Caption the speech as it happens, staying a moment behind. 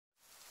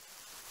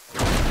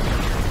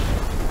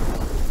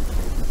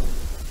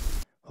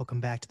Welcome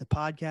back to the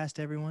podcast,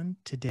 everyone.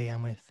 Today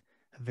I'm with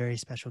a very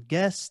special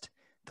guest,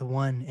 the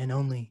one and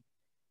only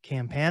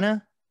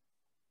Campana.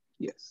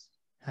 Yes.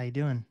 How you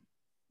doing?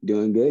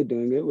 Doing good,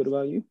 doing good. What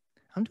about you?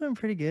 I'm doing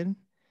pretty good.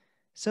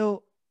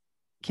 So,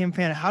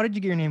 Campana, how did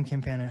you get your name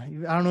Campana?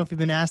 I don't know if you've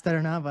been asked that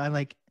or not,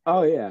 but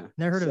Oh yeah.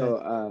 never heard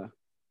of it.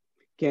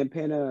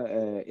 Campana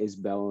is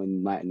bell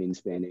in Latin and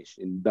Spanish,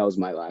 and bell's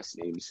my last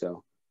name,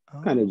 so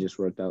kind Oh, of just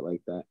worked out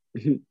like that.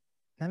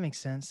 that makes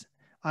sense.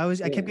 I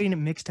kept Yeah. getting it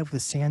mixed up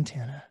with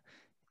Santana.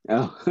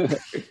 Oh.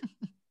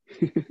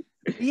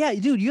 Yeah,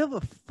 dude, you have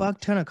a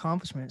fuck ton of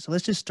accomplishments. So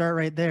let's just start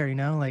right there,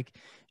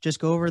 just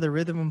go over the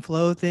rhythm and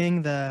flow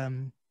thing,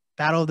 the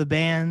battle of the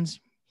bands,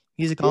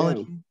 Yeah.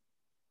 musicology.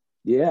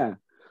 Yeah.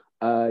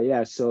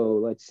 So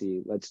let's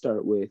see. Let's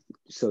start with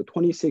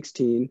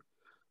 2016.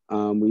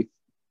 We've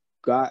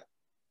got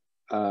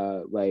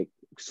like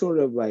sort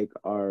of like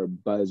our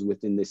buzz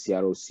within the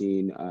Seattle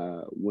scene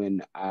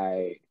when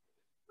I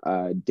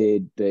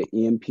did the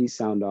EMP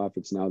Sound Off.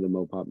 It's now the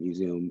Mopop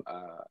Museum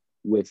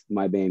with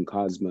my band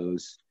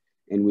Cosmos.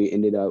 And we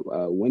ended up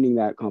winning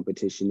that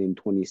competition in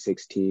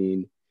 2016.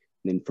 And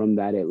then from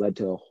that, it led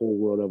to a whole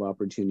world of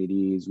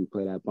opportunities. We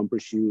played at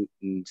Bumbershoot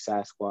and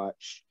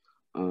Sasquatch.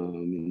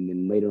 And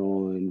then later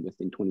on,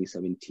 within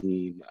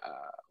 2017,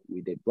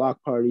 we did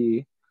Block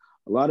Party,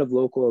 a lot of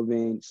local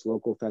events,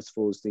 local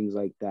festivals, things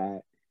like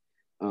that.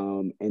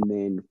 And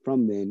then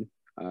from then,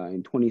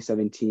 in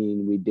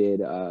 2017, we did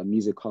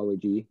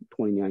Musicology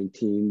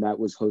 2019. That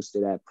was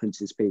hosted at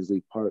Princess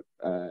Paisley Park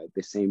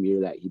the same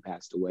year that he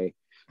passed away.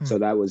 So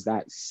that was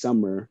that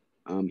summer.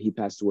 He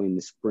passed away in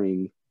the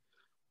spring.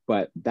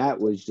 But that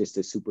was just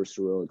a super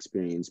surreal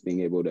experience,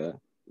 being able to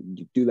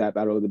do that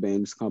Battle of the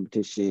Bands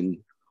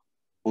competition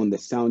on the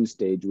sound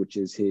stage, which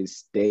is his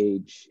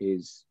stage,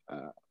 his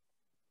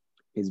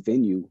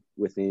venue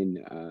within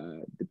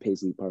the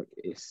Paisley Park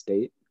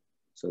estate.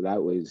 So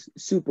that was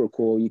super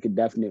cool. You could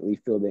definitely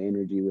feel the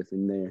energy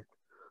within there.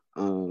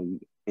 And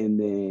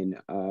then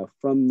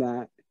from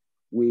that,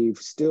 we've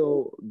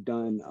still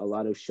done a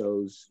lot of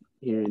shows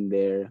here and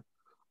there.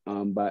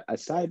 But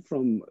aside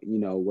from,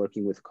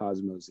 working with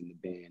Cosmos in the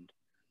band,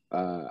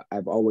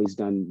 I've always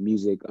done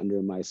music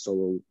under my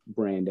solo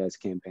brand as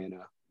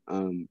Campana.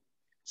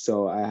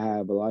 So I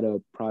have a lot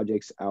of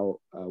projects out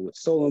with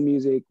solo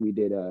music. We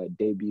did a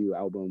debut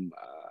album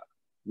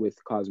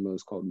with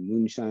Cosmos called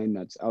Moonshine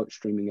that's out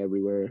streaming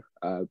everywhere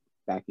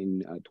back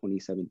in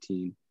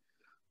 2017.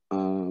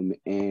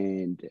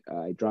 And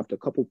I dropped a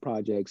couple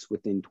projects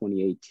within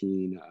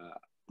 2018,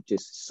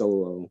 just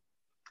solo.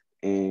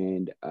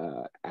 And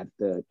at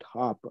the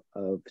top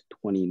of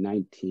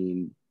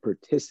 2019,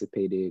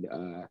 participated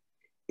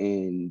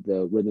in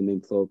the Rhythm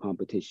and Flow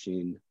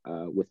competition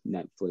with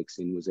Netflix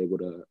and was able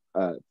to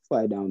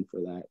fly down for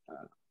that.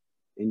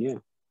 And yeah.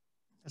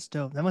 That's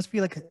dope. That must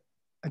be like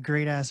a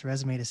great ass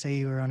resume to say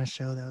you were on a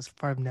show that was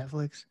part of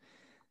Netflix.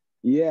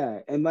 Yeah,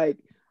 and like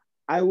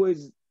I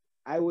was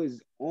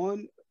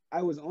on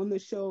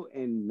the show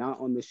and not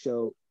on the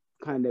show,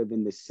 kind of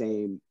in the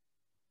same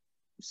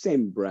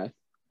breath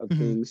of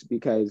things,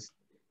 because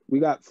we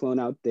got flown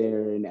out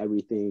there and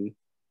everything,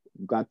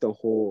 got the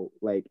whole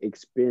like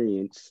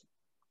experience,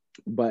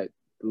 but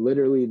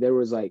literally there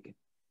was like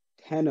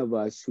 10 of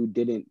us who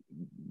didn't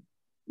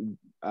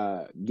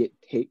get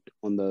taped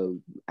on the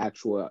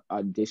actual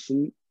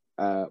audition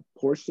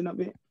portion of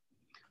it,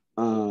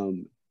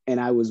 and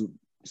I was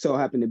so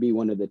happened to be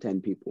one of the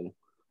 10 people,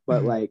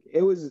 but like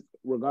it was,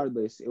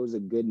 regardless, it was a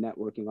good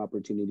networking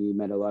opportunity.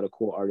 Met a lot of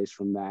cool artists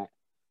from that.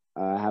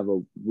 I have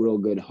a real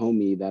good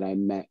homie that I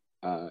met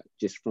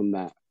just from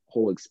that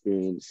whole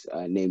experience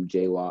named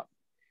J-Wop,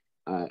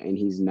 and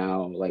he's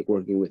now like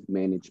working with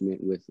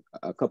management with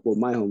a couple of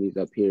my homies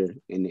up here,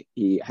 and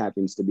he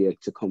happens to be a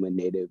Tacoma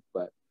native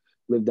but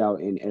lived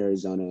out in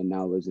Arizona and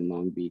now lives in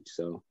Long Beach.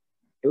 So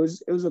it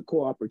was a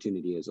cool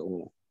opportunity as a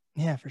whole.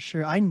 Yeah, for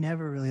sure. I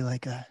never really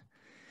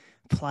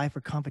apply for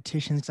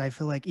competitions because I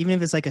feel like even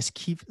if it's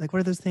like what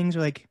are those things,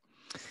 or like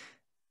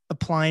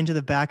applying to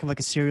the back of like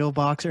a cereal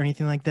box or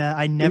anything like that,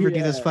 I never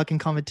do those fucking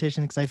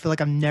competitions because I feel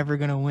like I'm never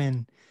gonna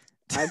win.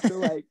 I feel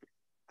like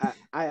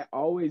I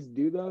always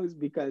do those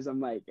because I'm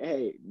like,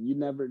 hey, you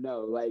never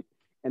know. Like,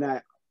 and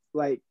I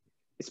like,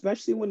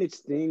 especially when it's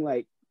things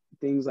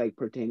like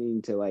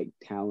pertaining to like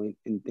talent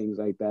and things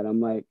like that.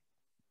 I'm like,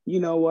 you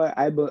know what?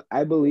 I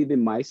believe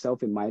in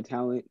myself and my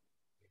talent.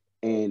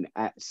 And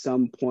at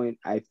some point,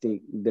 I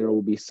think there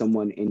will be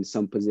someone in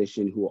some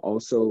position who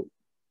also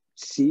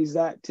sees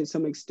that to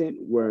some extent,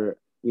 where,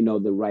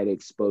 the right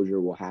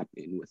exposure will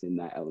happen within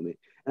that element.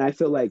 And I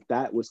feel like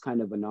that was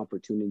kind of an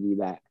opportunity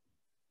that,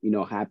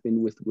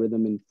 happened with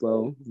Rhythm and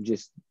Flow,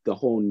 just the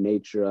whole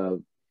nature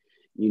of,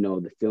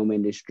 the film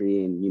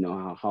industry and,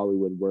 how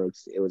Hollywood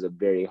works. It was a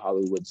very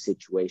Hollywood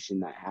situation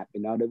that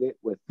happened out of it,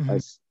 with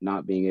us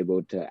not being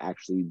able to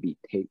actually be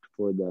taped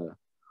for the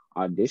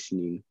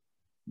auditioning.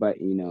 But,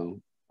 we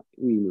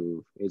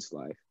move. It's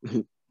life.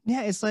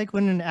 Yeah, it's like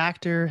when an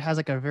actor has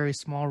like a very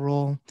small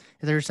role,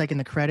 they're just like in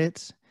the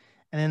credits,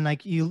 and then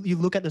like you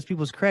look at those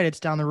people's credits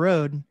down the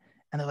road,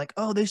 and they're like,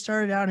 oh, they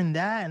started out in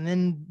that, and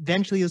then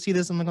eventually you'll see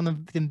this on like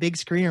on the big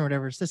screen or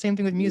whatever. It's the same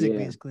thing with music, Yeah.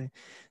 basically.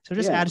 So it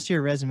just Yeah. adds to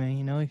your resume.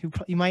 You know, if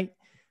you might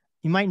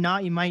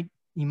not, you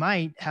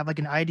might have like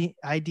an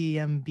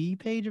IDMB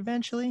page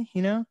eventually.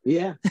 You know.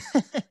 Yeah.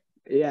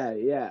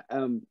 Yeah.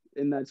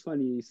 And that's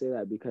funny you say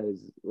that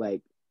because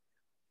like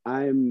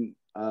I'm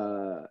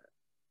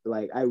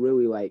like I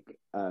really like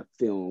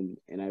film,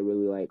 and I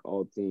really like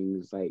all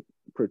things like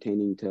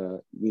pertaining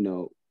to, you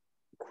know,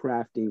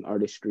 crafting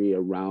artistry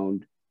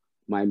around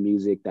my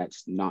music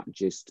that's not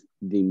just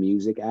the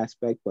music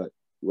aspect, but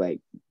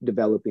like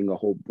developing a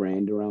whole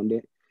brand around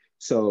it.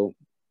 So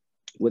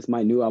with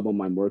my new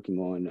album I'm working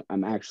on,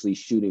 I'm actually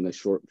shooting a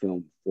short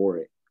film for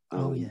it.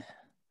 Oh yeah.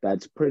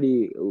 That's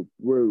pretty,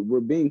 we're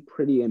being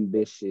pretty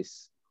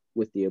ambitious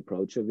with the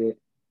approach of it.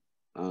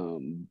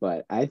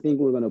 But I think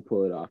we're gonna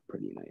pull it off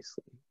pretty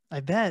nicely.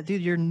 I bet,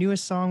 dude. Your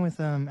newest song with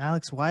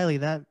Alex Wiley,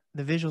 that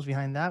the visuals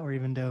behind that were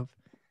even dope.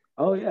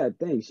 Oh yeah,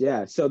 thanks.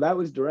 Yeah. So that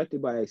was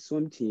directed by a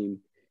swim team,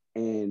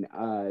 and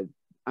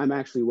I'm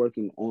actually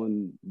working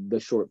on the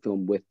short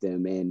film with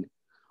them, and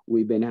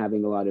we've been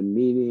having a lot of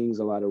meetings,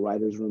 a lot of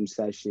writers' room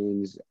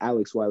sessions.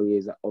 Alex Wiley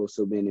has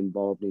also been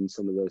involved in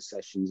some of those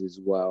sessions as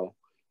well,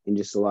 and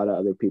just a lot of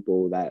other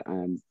people that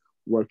I'm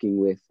working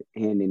with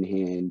hand in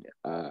hand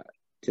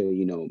to,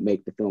 you know,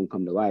 make the film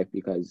come to life.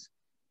 Because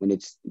when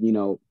it's, you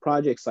know,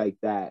 projects like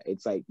that,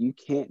 it's like you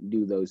can't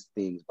do those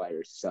things by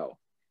yourself.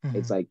 It's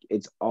Mm-hmm. like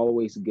it's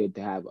always good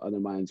to have other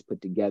minds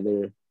put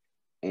together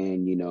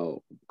and, you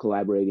know,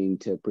 collaborating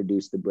to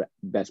produce the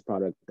best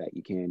product that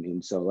you can.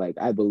 And so like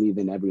I believe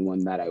in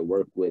everyone that I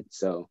work with,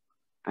 so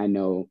I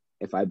know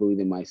if I believe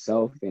in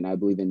myself and I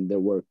believe in the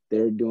work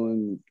they're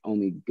doing,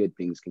 only good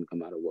things can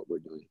come out of what we're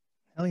doing.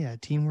 Hell yeah,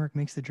 teamwork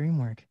makes the dream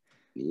work.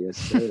 Yes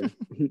sir.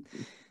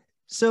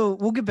 So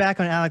we'll get back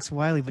on Alex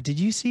Wiley, but did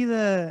you see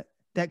that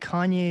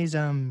Kanye's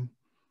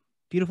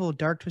beautiful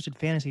dark twisted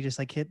fantasy just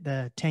like hit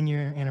the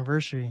 10-year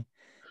anniversary?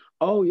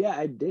 Oh yeah,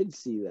 I did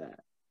see that.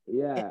 It,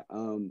 Yeah.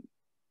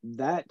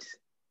 That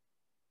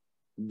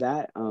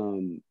that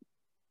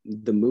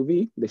the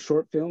movie, the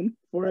short film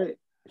for it,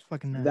 it's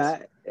fucking nuts.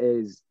 that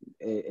is,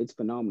 it's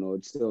phenomenal.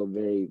 It's still a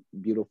very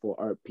beautiful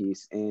art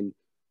piece, and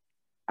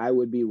I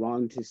would be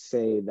wrong to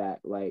say that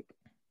like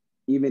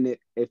even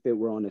if it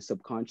were on a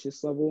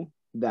subconscious level,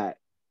 that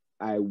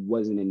I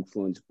wasn't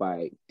influenced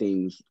by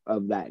things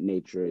of that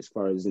nature as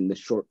far as in the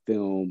short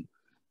film,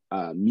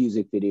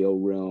 music video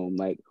realm,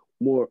 like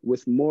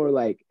more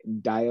like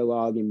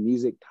dialogue and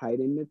music tied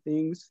into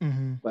things.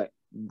 Mm-hmm. But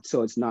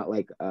so it's not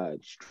like a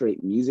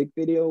straight music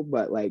video,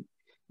 but like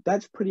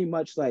that's pretty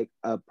much like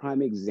a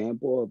prime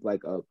example of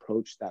like a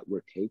approach that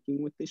we're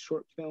taking with this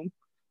short film,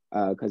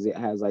 because it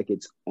has like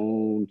its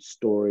own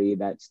story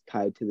that's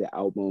tied to the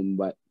album,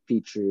 but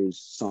features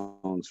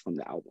songs from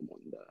the album on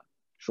the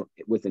short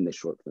within the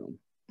short film.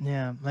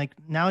 Yeah, like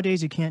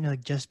nowadays you can't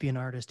like just be an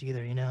artist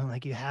either, you know?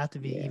 Like you have to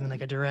be Yeah. even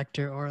like a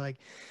director or like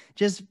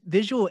just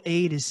visual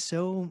aid is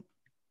so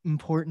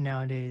important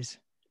nowadays.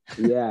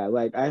 Yeah,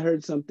 like I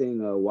heard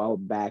something a while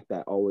back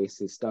that always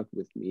has stuck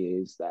with me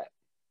is that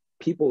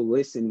people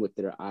listen with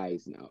their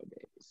eyes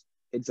nowadays.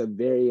 It's a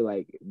very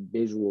like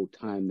visual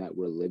time that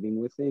we're living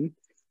within,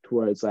 to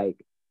where it's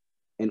like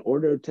in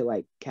order to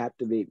like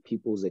captivate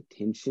people's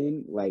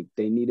attention, like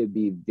they need to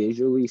be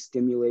visually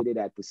stimulated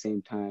at the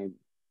same time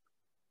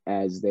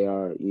as they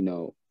are, you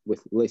know,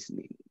 with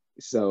listening.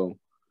 So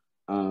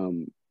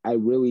I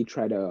really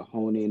try to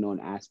hone in on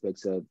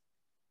aspects of,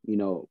 you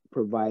know,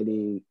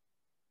 providing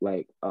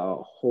like a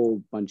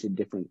whole bunch of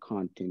different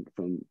content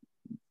from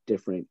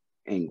different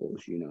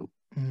angles, you know.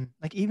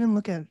 Like even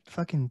look at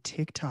fucking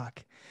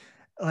TikTok.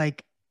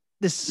 Like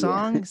the Yeah.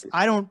 songs,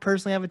 I don't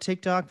personally have a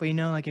TikTok, but you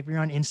know, like if you're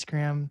on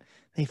Instagram,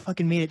 they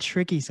fucking made it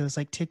tricky. So it's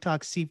like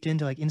TikTok seeped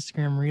into like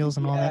Instagram Reels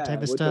and all that Yeah,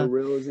 type of with the stuff.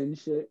 reels and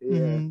shit. Yeah.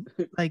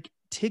 Mm, like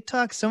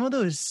TikTok, some of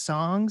those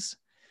songs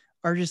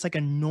are just like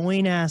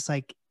annoying ass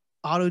like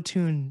auto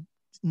tune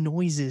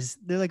noises.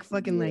 They're like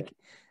fucking Yeah. like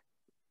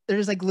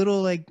there's like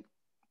little like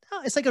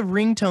it's like a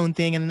ringtone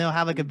thing, and they'll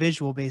have like a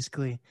visual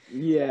basically.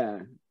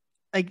 Yeah.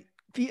 Like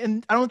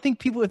and I don't think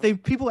people if they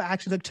people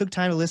actually like, took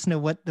time to listen to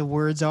what the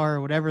words are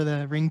or whatever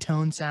the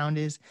ringtone sound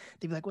is,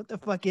 they'd be like, "What the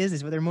fuck is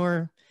this?" But they're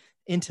more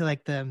into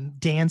like the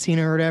dancing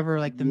or whatever,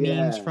 like the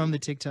memes Yeah. from the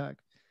TikTok.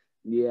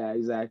 Yeah,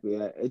 exactly.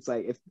 It's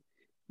like if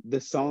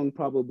the song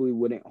probably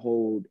wouldn't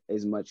hold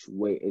as much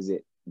weight as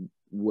it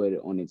would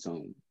on its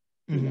own,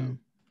 you Mm-hmm. know.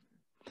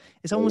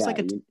 It's But almost yeah, like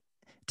a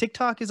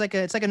TikTok is like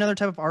a it's like another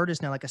type of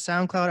artist now, like a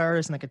SoundCloud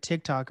artist and like a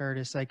TikTok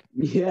artist. Like,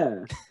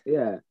 yeah,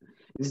 yeah.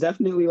 It's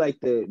definitely like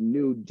the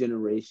new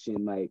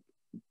generation like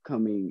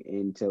coming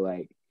into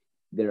like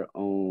their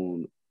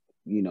own,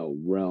 you know,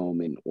 realm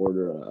and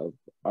order of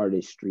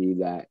artistry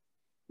that,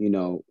 you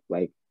know,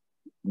 like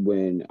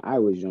when I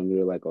was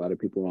younger, like a lot of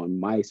people were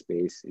on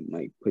MySpace and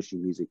like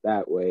pushing music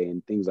that way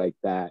and things like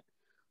that.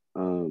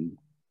 Um,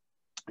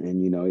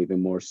 and you know,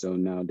 even more so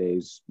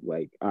nowadays,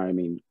 like I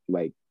mean,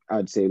 like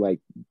I'd say like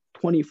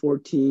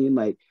 2014,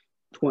 like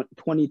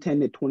 2010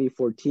 to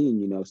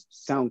 2014, you know,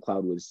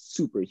 SoundCloud was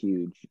super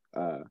huge,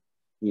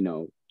 you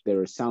know, there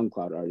were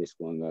SoundCloud artists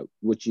blowing up,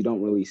 which you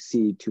don't really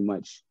see too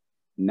much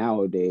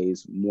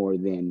nowadays, more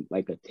than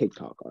like a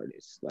TikTok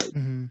artist like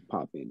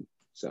popping.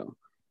 So,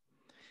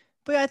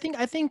 but I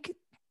think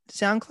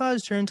SoundCloud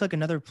has turned into like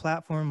another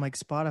platform like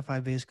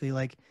Spotify, basically.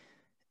 Like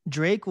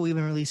Drake will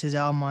even release his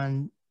album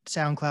on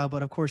SoundCloud,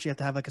 but of course you have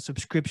to have like a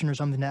subscription or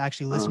something to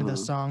actually listen to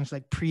those songs,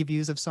 like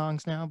previews of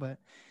songs now. But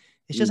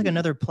it's just like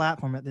another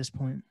platform at this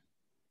point.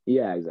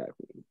 Yeah,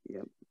 exactly.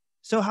 Yep.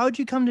 So how'd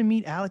you come to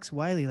meet Alex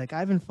Wiley? Like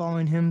I've been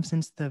following him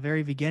since the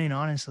very beginning,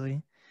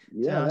 honestly.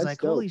 Yeah, so I was that's like,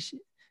 dope. holy shit.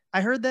 I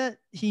heard that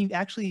he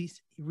actually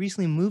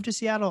recently moved to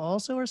Seattle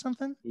also or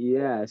something.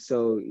 Yeah,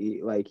 so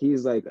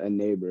he's like a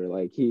neighbor.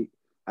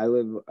 I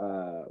live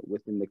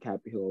within the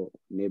Cap Hill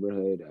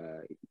neighborhood.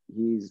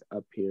 He's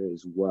up here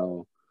as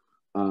well.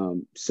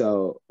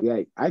 So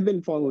like I've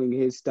been following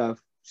his stuff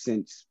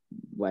since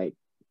like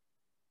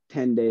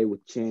 10 Day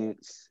with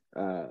Chance,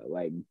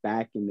 like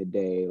back in the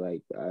day,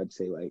 like I'd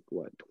say like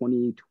what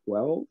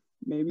 2012,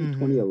 maybe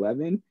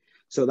 2011.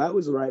 So that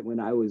was right when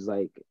I was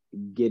like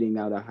getting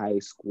out of high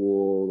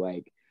school.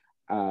 Like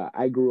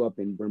I grew up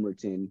in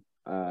Bremerton,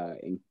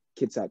 in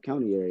Kitsap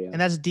County area.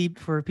 And that's deep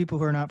for people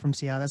who are not from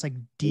Seattle. That's like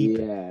deep,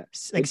 yeah,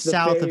 like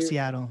south of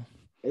Seattle.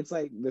 It's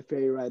like the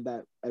ferry ride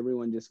that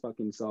everyone just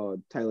fucking saw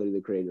Tyler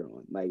the Creator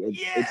on. Like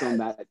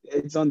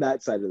it's on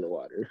that side of the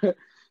water.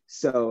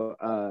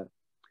 So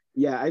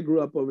yeah, I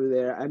grew up over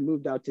there. I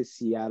moved out to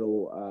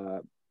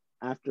Seattle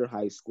after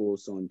high school,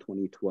 so in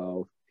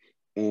 2012,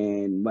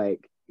 and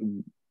like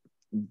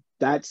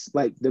that's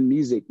like the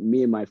music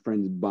me and my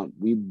friends bumped.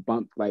 We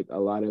bumped like a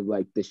lot of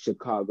like the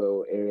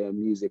Chicago area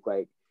music,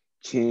 like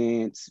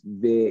Chance,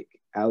 Vic,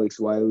 Alex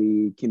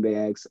Wiley, Kimbe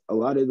X. A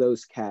lot of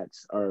those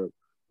cats are,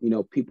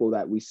 people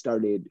that we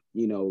started,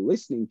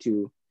 listening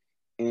to.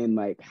 And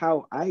like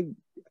how I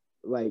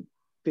like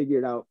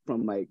figured out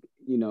from like,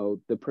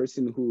 the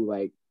person who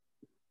like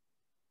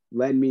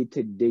led me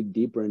to dig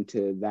deeper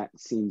into that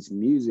scene's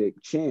music,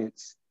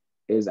 Chance,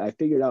 is I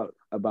figured out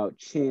about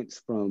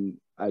Chance from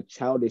a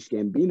Childish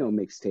Gambino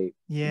mixtape,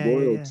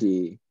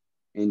 Royalty,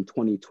 in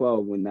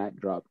 2012 when that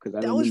dropped. Because I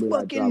remember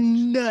was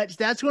fucking nuts.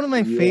 That's one of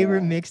my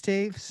favorite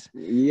mixtapes.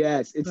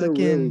 Yes, it's a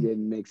really good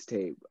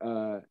mixtape.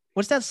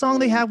 What's that song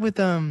they have with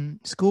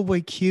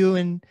Schoolboy Q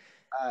and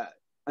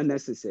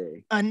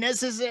Unnecessary.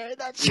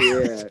 That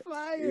shit was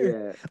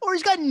fire. Yeah. Or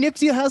he's got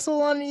Nipsey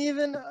Hussle on it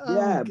even.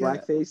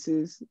 Black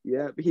Faces.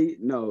 Yeah, he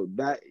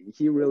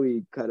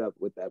really cut up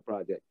with that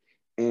project.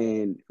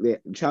 And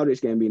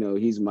Childish Gambino,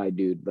 he's my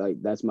dude.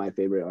 Like that's my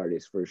favorite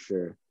artist for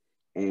sure.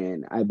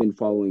 And I've been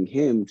following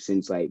him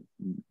since like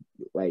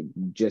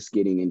just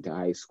getting into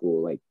high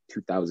school, like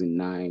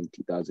 2009,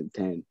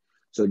 2010.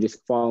 So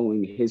just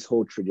following his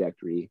whole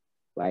trajectory,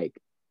 like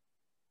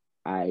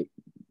I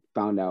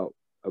found out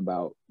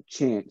about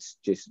Chance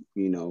just,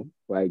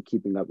 by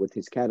keeping up with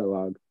his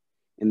catalog,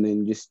 and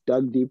then just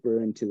dug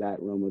deeper into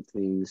that realm of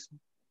things.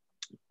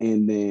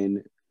 And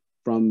then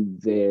from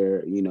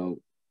there,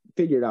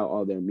 figured out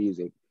all their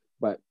music.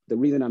 But the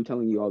reason I'm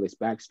telling you all this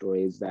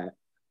backstory is that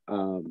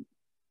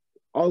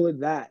all of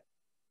that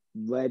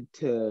led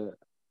to,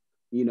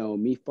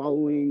 me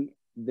following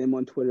them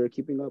on Twitter,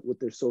 keeping up with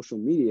their social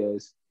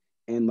medias,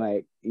 and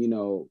like,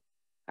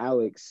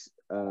 Alex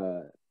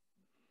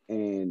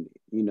and,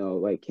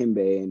 like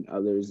Kimbe and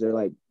others, they're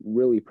like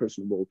really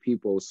personable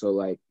people. So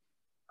like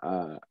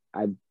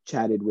I've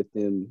chatted with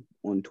them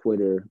on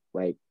Twitter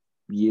like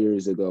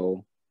years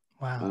ago.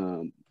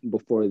 Wow.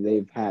 Before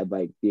they've had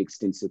like the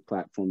extensive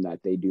platform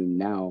that they do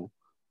now.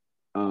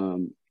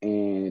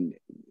 And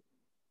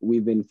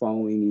we've been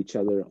following each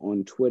other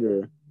on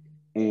Twitter,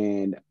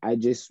 and I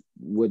just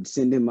would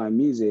send him my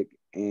music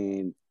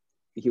and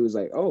he was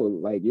like, oh,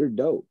 like you're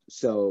dope.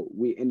 So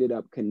we ended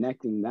up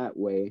connecting that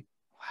way.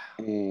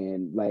 Wow.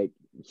 And like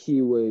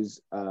he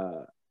was,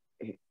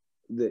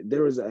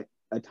 there was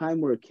a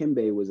time where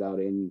Kimbe was out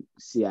in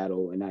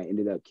Seattle and I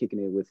ended up kicking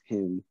it with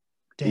him.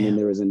 Damn. And then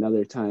there was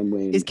another time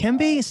when is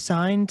Kimbe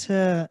signed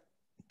to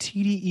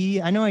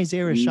TDE? I know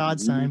Isaiah Rashad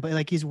signed, but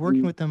like he's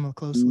working with them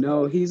closely.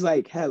 No, he's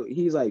like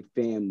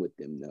fam with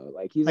them though.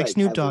 Like he's like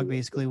Snoop Dogg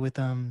basically with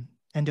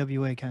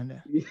NWA kind of.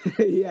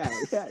 yeah,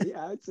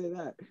 I'd say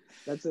that.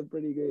 That's a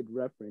pretty good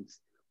reference.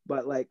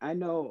 But like I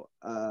know,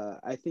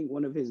 I think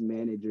one of his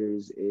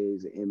managers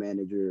is a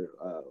manager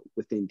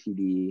within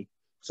TDE.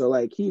 So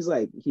like he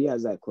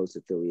has that close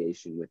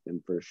affiliation with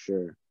them for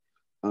sure.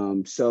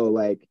 So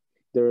like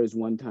there was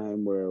one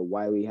time where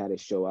Wiley had a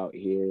show out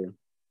here,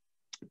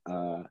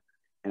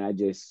 and I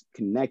just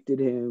connected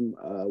him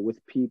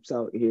with peeps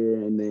out here,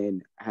 and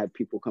then had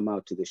people come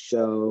out to the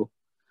show,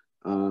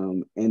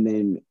 and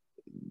then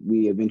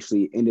we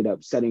eventually ended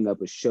up setting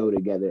up a show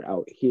together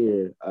out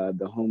here.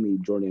 The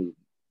homie Jordan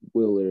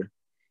Wheeler,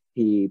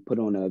 he put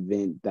on an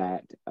event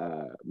that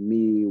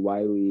me,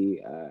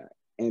 Wiley,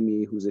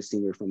 Emmy, who's a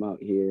singer from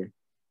out here,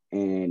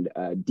 and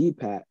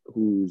Deepat,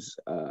 who's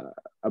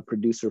a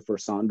producer for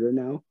Sandra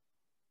now,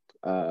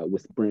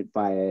 with Brent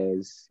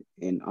Faez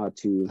and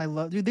Atu. I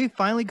love, dude, they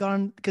finally got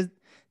on, because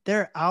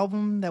their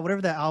album,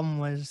 whatever that album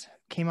was,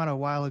 came out a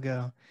while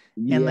ago.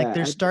 and like Yeah,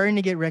 they're starting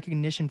to get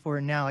recognition for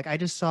it now. Like I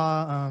just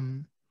saw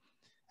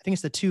I think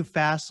it's the Too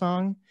Fast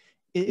song.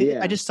 I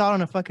yeah, just saw it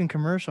on a fucking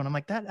commercial and I'm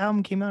like, that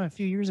album came out a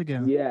few years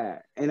ago. yeah.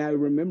 And I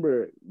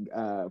remember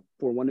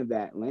for one of the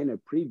Atlanta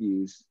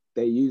previews,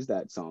 they used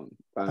that song,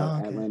 Oh,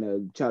 okay. Atlanta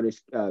Childish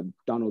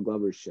Donald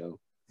Glover's show.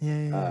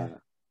 Yeah.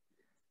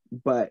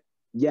 But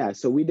yeah,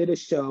 so we did a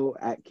show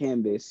at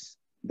Canvas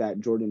that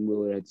Jordan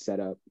Wheeler had set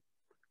up.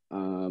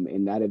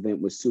 And that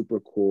event was super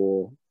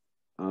cool.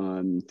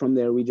 From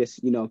there, we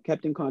just,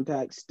 kept in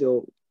contact,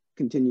 still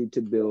continued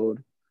to build.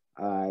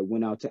 I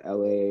went out to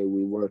LA.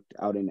 We worked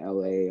out in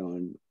LA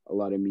on a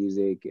lot of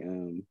music.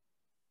 And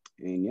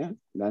yeah,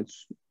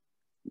 that's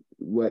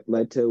what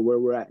led to where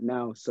we're at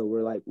now. So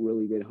we're like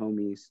really good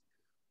homies.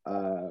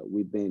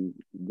 We've been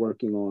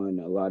working on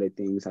a lot of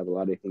things, have a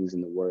lot of things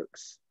in the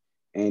works.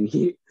 And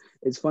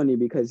it's funny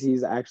because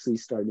he's actually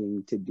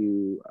starting to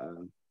do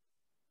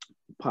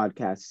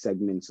podcast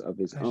segments of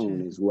his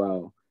own as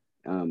well.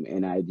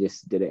 And I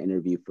just did an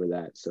interview for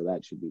that. So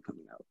that should be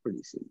coming out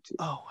pretty soon too.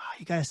 Oh, wow.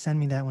 You got to send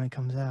me that when it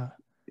comes out.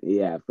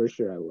 Yeah, for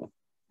sure I will.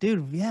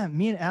 Dude, yeah,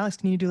 me and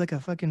Alex need to do like a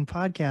fucking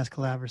podcast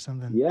collab or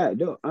something. Yeah,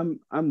 no,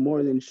 I'm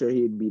more than sure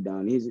he'd be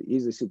down.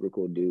 He's a super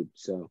cool dude.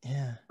 So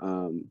yeah.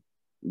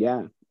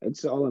 Yeah,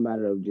 it's all a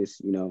matter of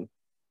just,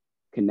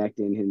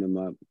 connecting, hitting him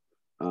up.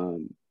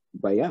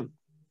 But yeah.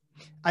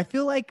 I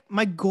feel like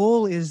my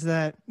goal is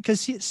that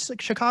because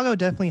Chicago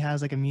definitely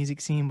has like a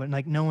music scene, but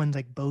like no one's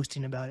like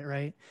boasting about it,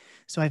 right?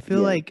 So I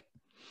feel like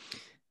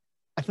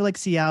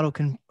Seattle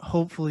can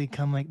hopefully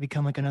become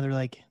like another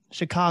like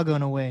Chicago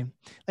in a way.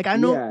 Like I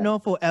don't know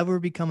if we'll ever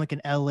become like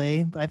an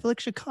LA, but I feel like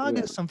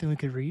Chicago is something we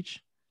could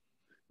reach.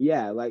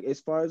 Yeah, like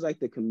as far as like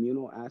the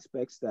communal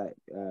aspects that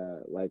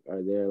like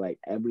are there, like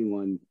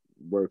everyone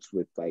works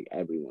with like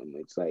everyone.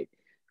 It's like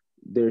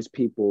there's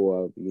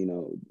people of,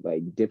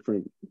 like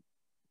different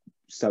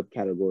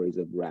subcategories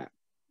of rap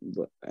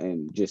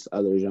and just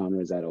other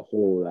genres at a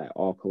whole that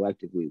all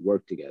collectively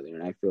work together.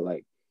 And I feel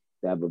like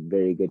they have a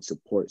very good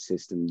support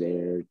system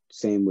there.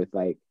 Same with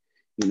like,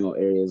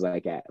 areas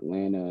like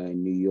Atlanta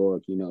and New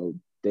York,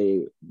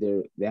 they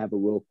have a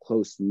real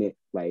close knit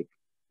like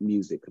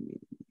music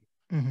community.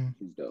 Mm-hmm.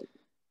 Which is dope.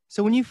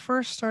 So when you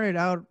first started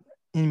out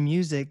in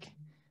music,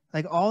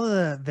 like all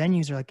the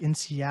venues are like in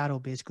Seattle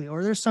basically,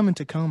 or there's some in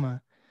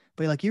Tacoma,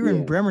 but like you were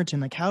in Bremerton.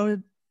 Like how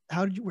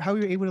were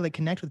you able to like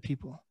connect with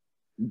people?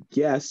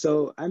 Yeah,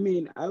 so I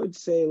mean, I would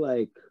say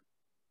like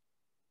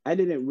I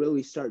didn't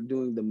really start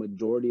doing the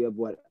majority of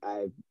what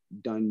I've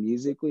done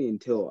musically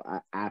until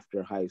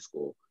after high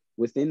school.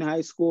 Within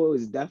high school, it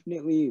was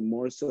definitely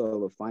more so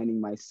of a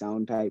finding my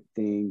sound type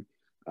thing.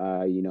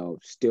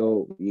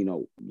 Still,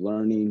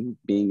 learning,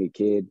 being a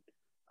kid.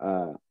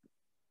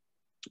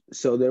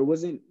 So there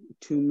wasn't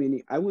too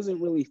many. I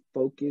wasn't really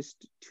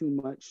focused too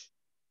much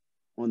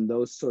on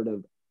those sort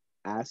of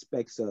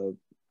aspects of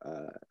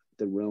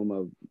the realm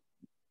of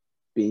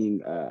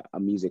being a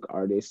music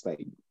artist,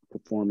 like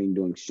performing,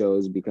 doing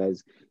shows,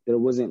 because there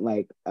wasn't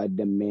like a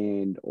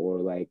demand or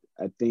like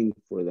a thing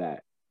for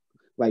that.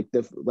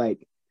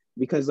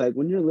 Because like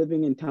when you're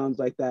living in towns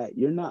like that,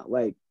 you're not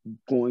like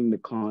going to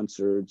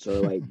concerts or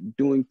like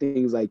doing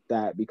things like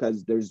that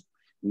because there's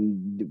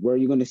where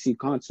you're going to see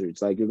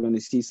concerts. Like you're going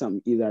to see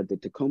something either at the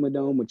Tacoma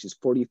Dome, which is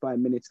 45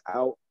 minutes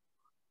out,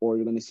 or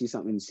you're going to see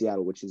something in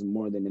Seattle, which is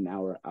more than an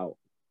hour out.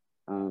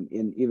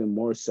 And even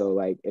more so,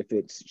 like if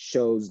it's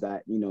shows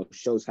that,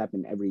 shows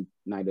happen every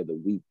night of the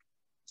week.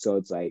 So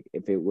it's like,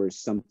 if it were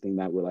something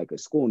that were like a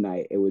school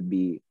night, it would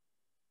be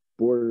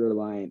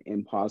borderline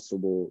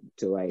impossible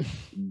to like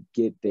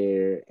get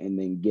there and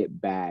then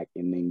get back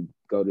and then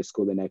go to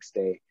school the next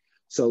day.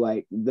 So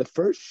like the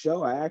first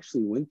show I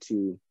actually went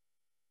to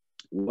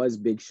was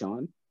Big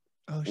Sean.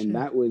 And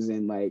that was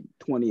in like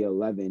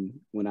 2011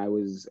 when I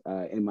was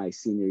in my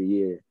senior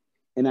year.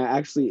 And I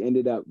actually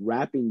ended up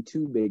rapping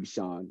to Big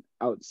Sean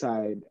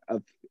outside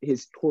of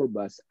his tour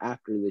bus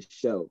after the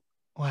show.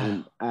 Wow.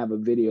 And I have a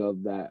video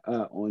of that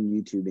on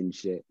YouTube and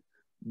shit.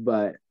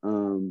 But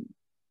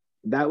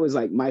that was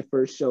like my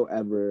first show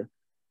ever.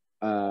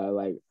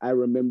 Like I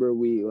remember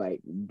we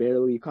like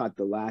barely caught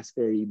the last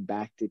ferry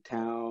back to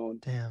town.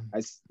 Damn.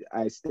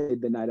 I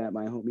stayed the night at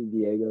my homie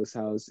Diego's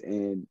house,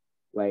 and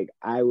like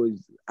I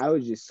was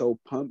just so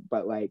pumped.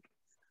 But like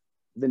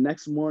the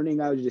next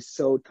morning I was just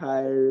so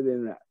tired,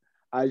 and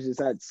I was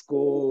just at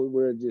school.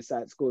 We're just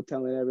at school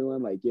telling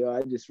everyone like, yo,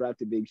 I just rapped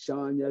to Big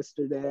Sean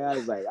yesterday. I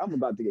was like, I'm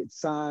about to get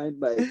signed.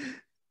 Like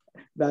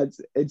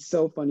it's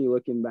so funny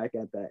looking back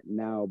at that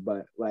now.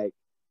 But like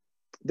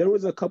there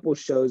was a couple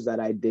shows that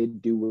I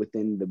did do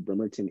within the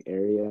Bremerton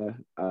area.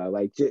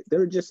 They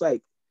were just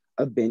like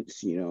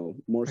events,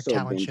 more so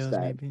events shows,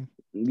 that maybe.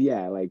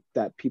 Yeah, like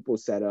that people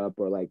set up,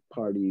 or like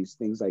parties,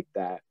 things like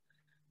that.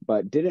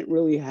 But didn't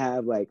really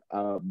have like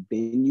a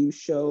venue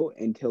show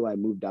until I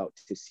moved out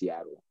to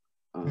Seattle.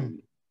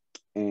 And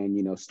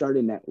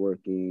started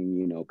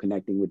networking,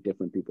 connecting with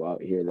different people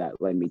out here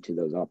that led me to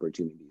those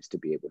opportunities to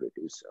be able to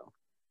do so.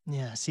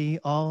 Yeah, see,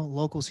 all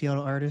local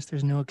Seattle artists,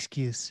 there's no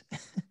excuse.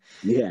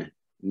 Yeah,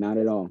 not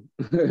at all.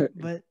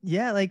 But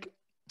yeah, like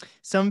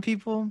Some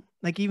people,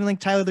 like even like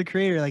Tyler the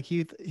Creator, like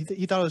he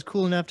thought it was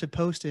cool enough to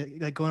post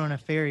it, like going on a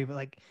ferry. But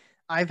like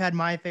I've had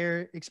my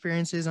fair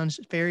experiences on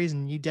ferries,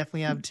 and you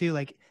definitely have too.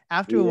 Like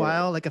after a Yeah.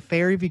 while, like a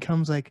ferry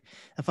becomes like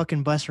a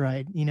fucking bus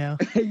ride, you know?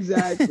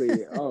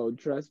 Exactly. Oh,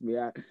 trust me.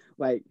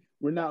 Like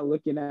we're not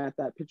looking at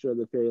that picture of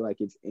the ferry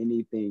like it's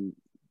anything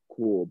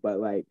cool, but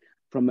like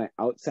from an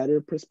outsider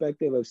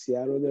perspective of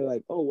Seattle, they're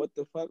like, oh, what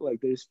the fuck? Like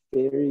there's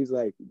ferries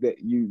like that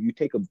you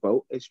take a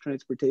boat as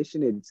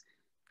transportation.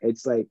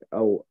 It's like,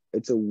 oh,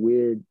 it's a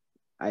weird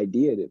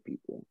idea to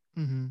people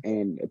Mm-hmm.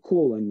 and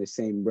cool in the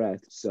same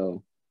breath.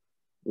 So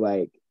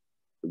like,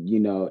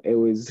 it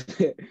was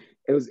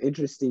it was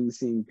interesting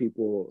seeing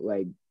people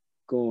like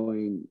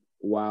going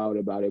wild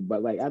about it,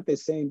 but like at the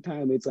same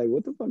time it's like,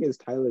 what the fuck is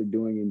Tyler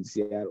doing in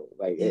Seattle?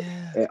 Like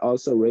Yeah. it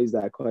also raised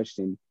that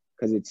question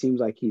because it seems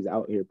like he's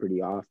out here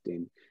pretty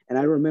often. And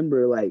I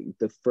remember like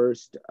the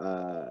first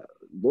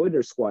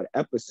Loiter Squad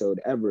episode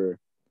ever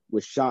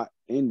was shot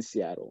in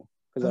Seattle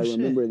because I Oh shit.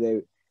 remember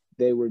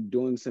they were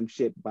doing some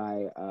shit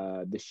by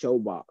the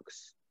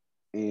Showbox,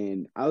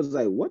 and I was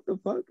like, what the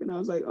fuck? And I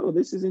was like, oh,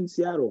 this is in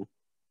Seattle.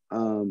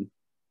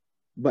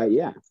 But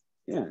yeah,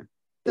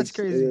 That's it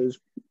crazy. was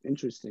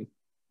interesting.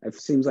 It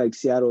seems like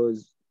Seattle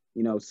is,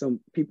 some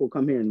people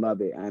come here and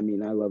love it. I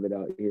mean, I love it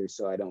out here,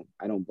 so I don't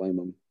blame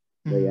them.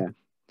 But Mm-hmm. yeah,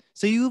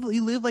 So you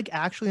live like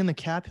actually in the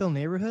Cap Hill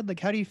neighborhood? Like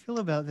how do you feel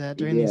about that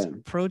during these yeah.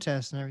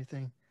 protests and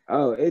everything?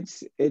 Oh,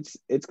 it's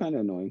kind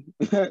of annoying.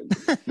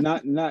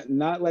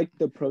 Not like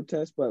the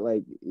protest, but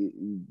like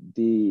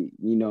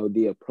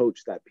the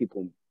approach that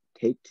people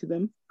take to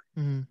them.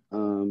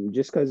 Mm-hmm.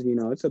 Just because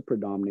it's a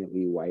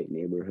predominantly white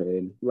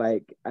neighborhood.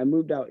 Like I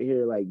moved out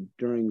here like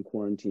during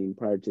quarantine.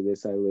 Prior to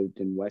this, I lived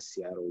in West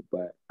Seattle,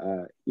 but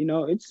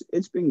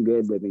it's been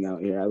good living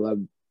out here. I love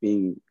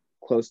being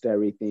close to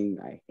everything.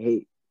 I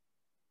hate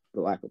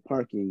the lack of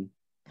parking,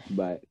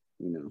 but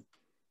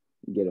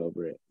get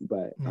over it.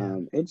 But Yeah.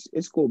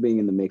 it's cool being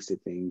in the mix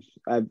of things.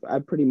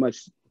 I've pretty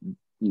much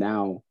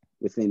now,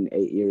 within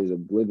 8 years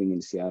of living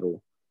in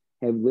Seattle,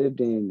 have lived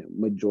in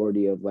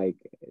majority of like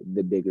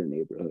the bigger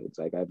neighborhoods.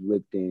 Like I've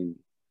lived in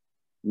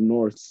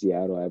North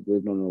Seattle, I've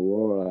lived on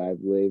Aurora,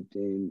 I've lived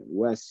in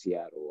West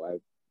Seattle,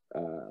 I've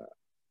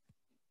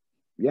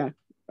yeah,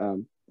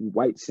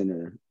 White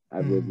Center,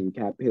 I've lived Mm. in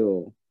Cap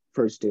Hill,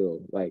 First Hill.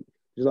 Like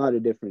there's a lot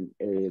of different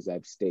areas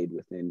I've stayed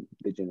within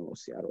the general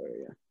Seattle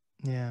area.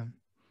 Yeah.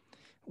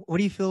 What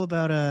do you feel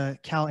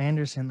about Cal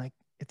Anderson? Like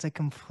it's like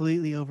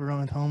completely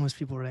overrun with homeless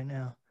people right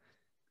now.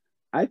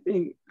 I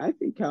think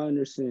Cal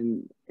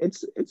Anderson,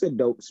 it's a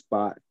dope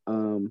spot.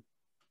 And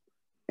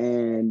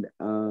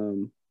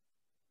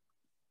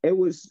it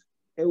was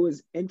it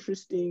was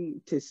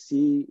interesting to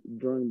see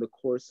during the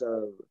course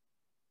of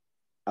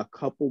a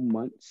couple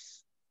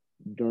months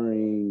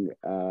during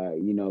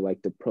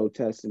like the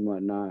protests and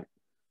whatnot,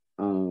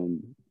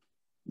 um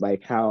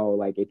like how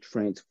like it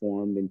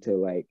transformed into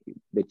like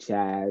the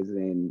Chaz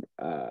and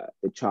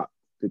the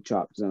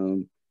chop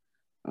zone,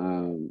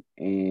 and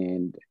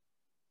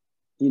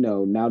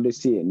now to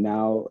see it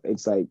now,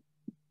 it's like,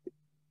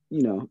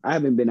 I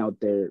haven't been out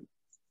there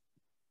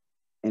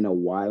in a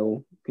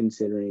while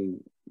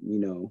considering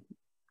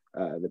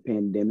the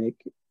pandemic,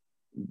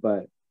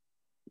 but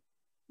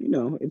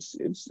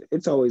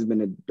it's always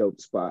been a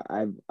dope spot.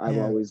 I've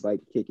Yeah. always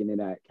liked kicking it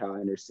at Cal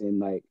Anderson,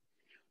 like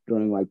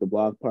during like the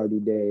block party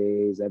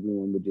days.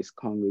 Everyone would just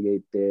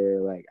congregate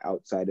there, like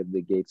outside of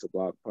the gates of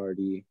block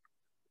party.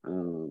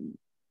 um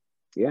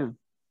yeah,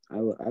 I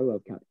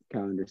love Cal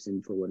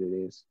Anderson for what it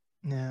is.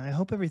 Yeah. I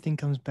hope everything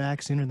comes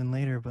back sooner than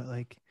later, but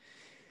like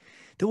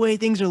the way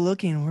things are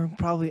looking, we're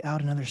probably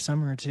out another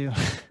summer or two,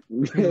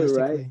 Right.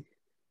 realistically.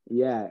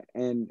 Yeah,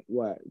 and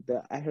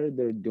I heard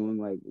they're doing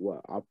like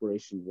what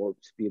Operation Warp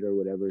Speed or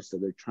whatever, so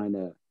they're trying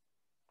to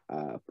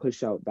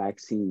push out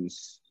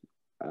vaccines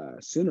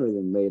sooner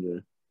than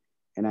later.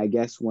 And I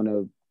guess one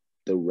of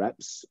the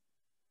reps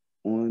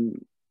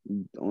on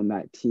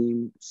that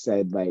team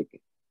said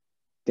like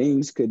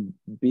things could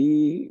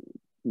be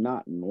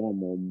not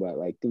normal, but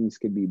like things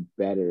could be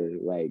better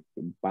like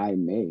by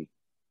May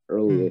Hmm.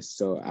 earliest.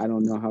 So I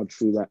don't know how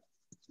true that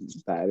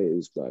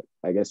is, but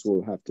I guess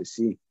we'll have to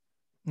see.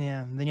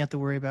 Yeah. And then you have to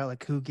worry about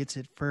like who gets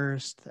it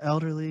first, the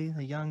elderly,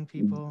 the young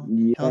people,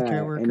 healthcare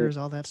Yeah, workers,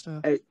 all that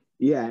stuff.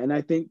 yeah, and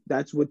I think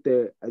that's what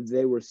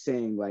they were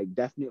saying. Like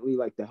definitely,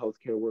 like the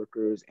healthcare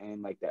workers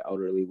and like the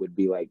elderly would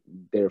be like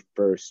their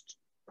first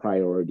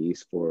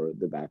priorities for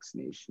the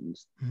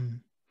vaccinations. Hmm.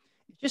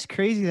 It's just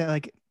crazy that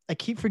like I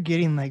keep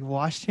forgetting like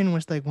Washington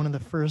was like one of the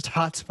first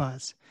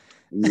hotspots.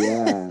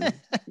 Yeah,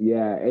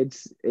 yeah,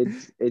 it's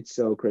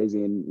so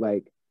crazy, and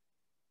like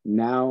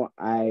now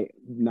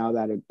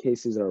that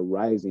cases are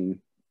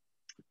rising,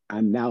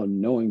 I'm now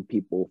knowing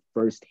people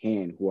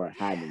firsthand who are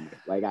having it.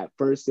 Like at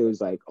first it was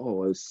like,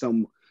 oh, it's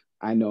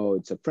I know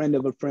it's a friend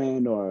of a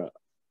friend or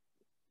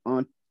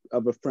aunt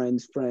of a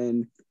friend's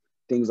friend,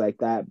 things like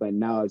that. But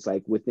now it's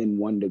like within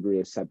 1 degree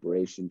of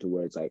separation to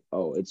where it's like,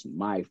 oh, it's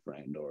my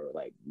friend or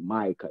like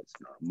my cousin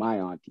or my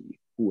auntie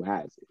who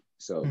has it.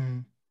 So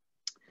Mhm.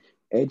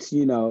 it's,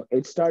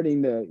 it's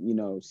starting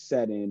to,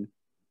 set in,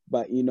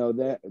 but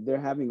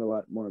they're having a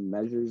lot more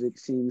measures, it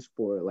seems,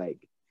 for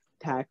like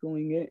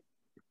tackling it.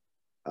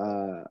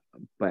 Uh,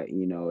 but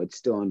it's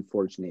still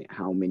unfortunate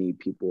how many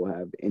people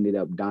have ended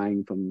up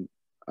dying from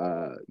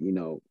a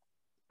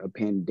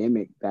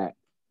pandemic that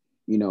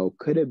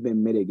could have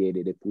been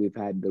mitigated if we've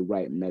had the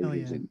right Oh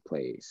measures yeah, in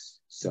place.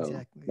 So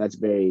exactly. that's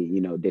very,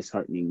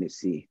 disheartening to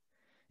see.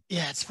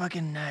 Yeah, it's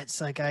fucking nuts.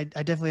 Like I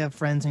definitely have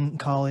friends in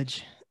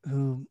college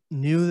who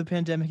knew the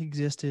pandemic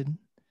existed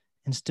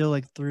and still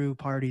like threw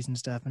parties and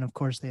stuff. And of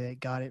course they like,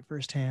 got it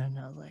firsthand.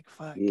 And I was like,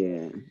 fuck.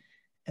 Yeah,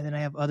 And then I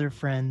have other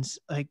friends,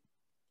 like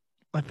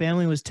my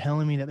family was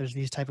telling me that there's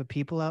these type of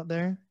people out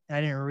there, and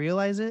I didn't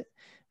realize it.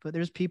 But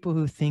there's people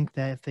who think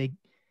that if they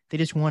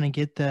just want to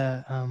get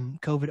the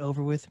COVID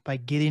over with by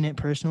getting it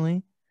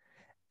personally,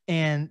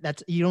 and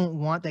that's you don't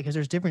want that because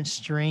there's different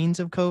strains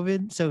of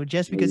COVID. So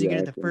just because you get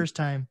it the exactly. first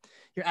time,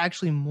 you're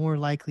actually more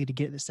likely to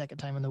get it the second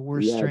time in the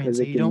worst Yeah, strain. because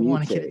So it you can don't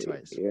want to get it mutate.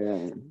 twice.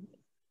 Yeah,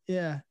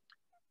 Yeah.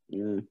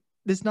 yeah.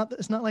 It's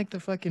not like the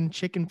fucking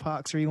chicken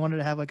pox where you wanted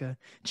to have like a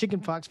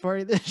chicken pox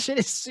party. This shit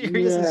is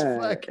serious as Yeah,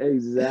 fuck.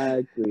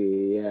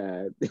 exactly.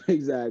 Yeah,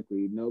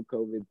 exactly. No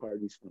COVID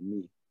parties for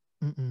me.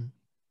 Mm-mm.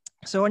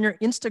 So on your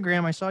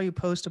Instagram, I saw you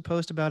post a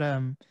post about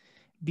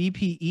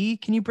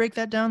BPE. Can you break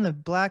that down? The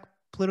Black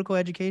Political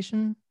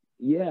Education.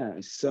 Yeah,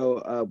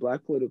 so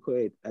Black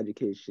political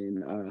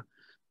education,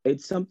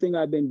 it's something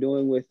I've been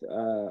doing with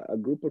a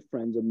group of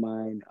friends of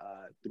mine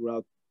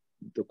throughout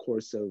the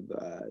course of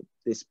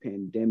this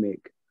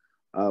pandemic.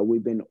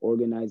 We've been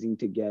organizing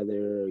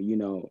together,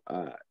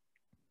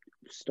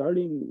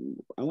 starting,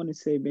 I want to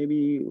say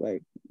maybe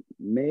like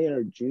May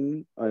or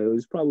June. It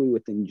was probably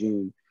within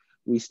June.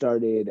 We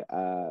started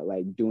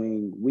like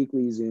doing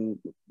weekly Zoom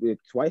with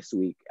twice a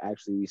week.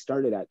 Actually, we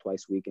started at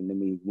twice a week and then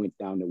we went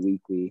down to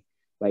weekly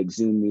like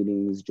Zoom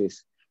meetings,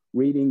 just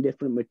reading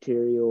different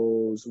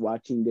materials,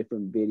 watching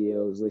different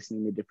videos,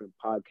 listening to different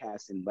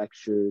podcasts and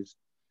lectures,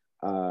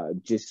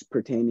 just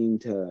pertaining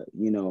to,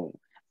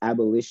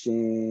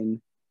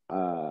 abolition,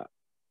 uh,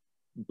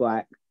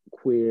 Black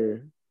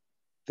queer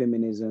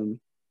feminism,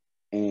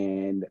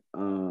 and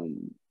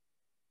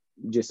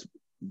just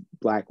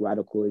Black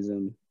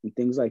radicalism and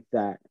things like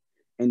that,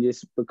 and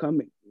just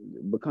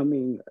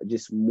becoming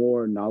just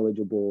more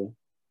knowledgeable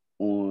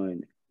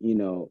on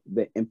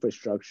the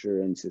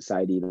infrastructure and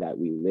society that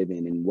we live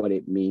in and what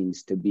it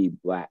means to be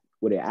Black,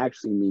 what it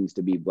actually means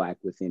to be Black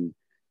within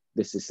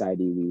the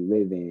society we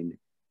live in,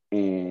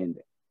 and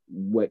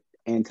what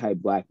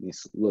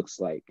anti-Blackness looks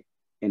like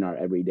in our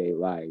everyday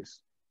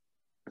lives.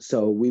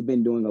 So we've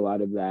been doing a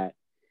lot of that,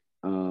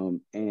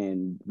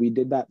 and we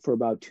did that for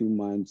about 2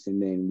 months,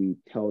 and then we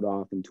tailed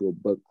off into a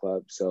book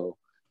club. So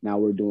now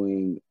we're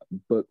doing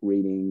book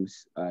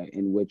readings,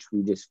 in which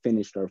we just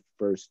finished our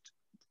first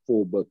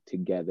full book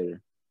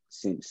together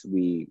since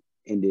we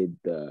ended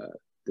the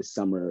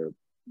summer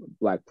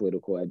Black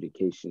political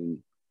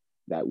education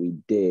that we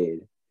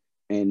did.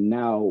 And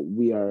now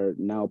we are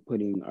now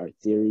putting our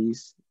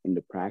theories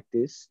into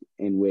practice,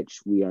 in which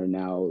we are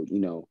now,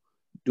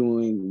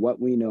 doing what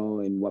we know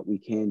and what we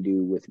can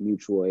do with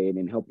mutual aid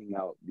and helping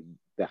out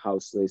the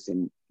houseless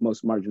and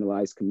most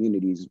marginalized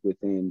communities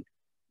within,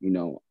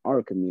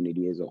 our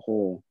community as a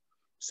whole.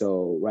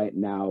 So right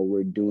now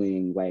we're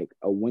doing like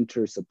a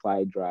winter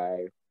supply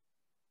drive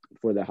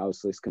for the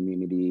houseless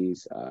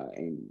communities,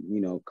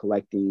 and,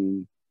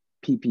 collecting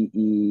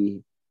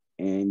PPE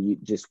and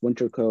just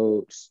winter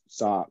coats,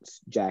 socks,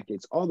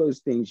 jackets, all those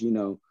things,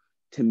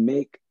 to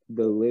make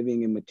the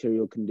living and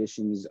material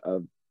conditions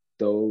of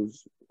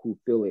those who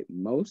feel it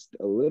most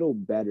a little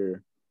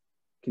better,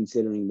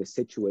 considering the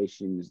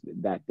situations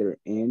that they're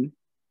in,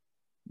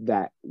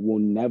 that will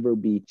never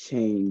be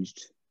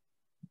changed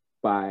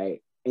by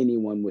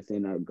anyone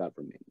within our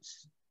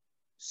governments.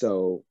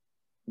 So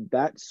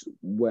that's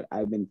what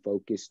I've been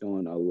focused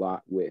on a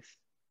lot with,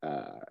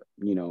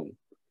 you know,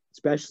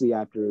 especially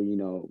after,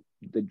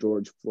 the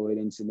George Floyd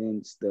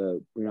incidents,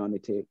 the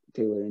Breonna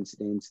Taylor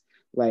incidents.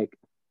 Like,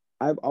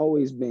 I've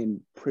always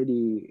been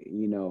pretty,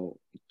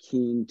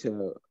 keen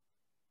to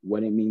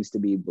what it means to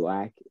be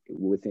Black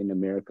within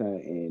America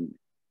and,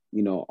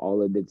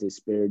 all of the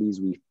disparities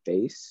we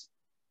face.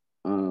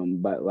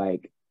 But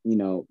like,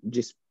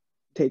 just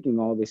taking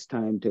all this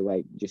time to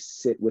like just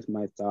sit with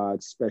my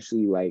thoughts,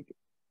 especially like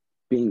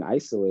being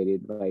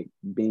isolated, like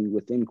being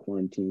within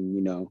quarantine,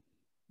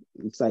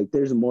 it's like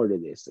there's more to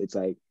this. It's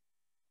like,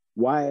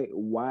 why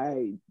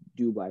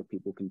do Black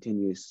people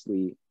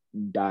continuously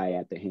die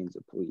at the hands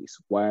of police?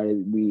 Why are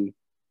we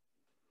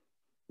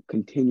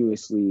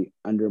continuously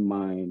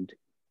undermined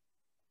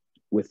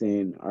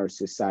within our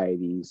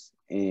societies,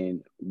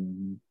 and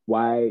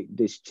why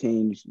this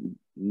change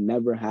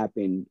never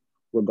happened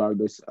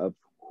regardless of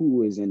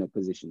who is in a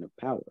position of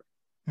power?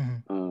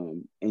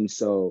 And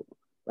so,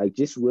 like,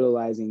 just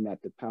realizing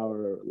that the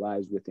power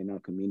lies within our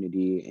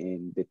community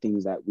and the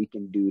things that we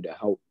can do to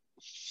help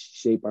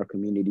shape our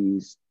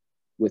communities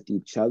with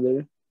each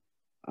other,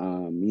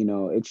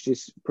 it's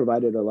just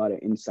provided a lot of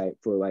insight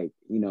for, like,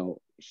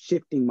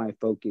 shifting my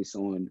focus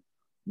on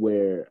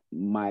where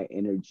I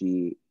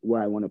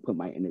want to put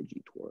my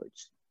energy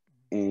towards.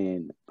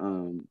 And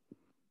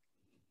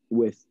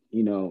with,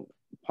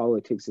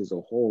 politics as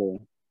a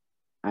whole,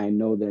 I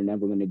know they're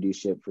never going to do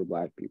shit for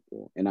Black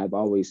people. And I've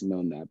always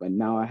known that. But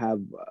now I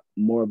have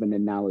more of an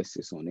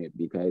analysis on it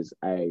because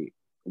I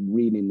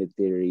read into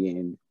theory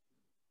and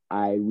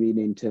I read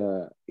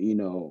into,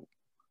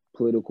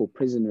 political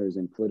prisoners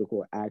and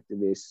political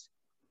activists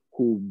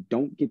who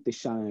don't get the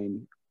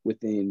shine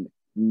within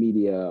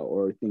media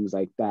or things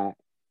like that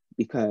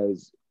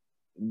because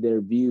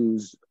their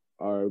views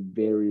are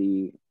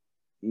very,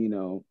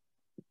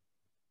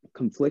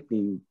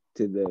 conflicting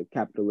to the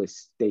capitalist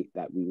state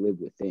that we live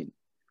within.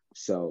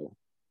 So,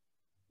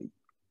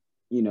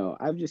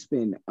 I've just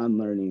been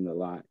unlearning a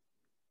lot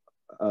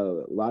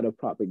of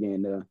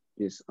propaganda,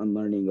 just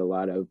unlearning a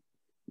lot of,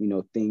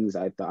 things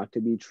I thought to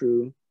be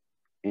true,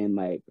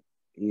 and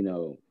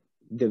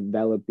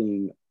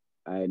developing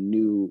a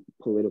new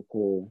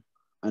political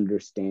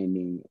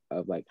understanding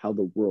of how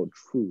the world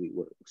truly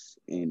works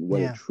and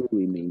what it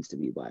truly means to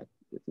be Black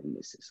within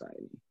this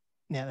society.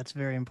 Yeah, that's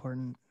very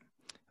important.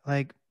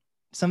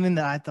 Something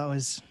that I thought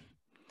was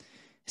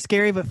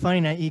scary but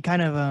funny. You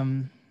kind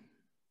of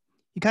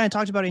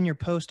talked about it in your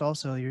post.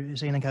 Also, you're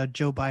saying how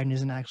Joe Biden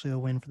isn't actually a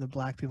win for the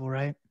Black people,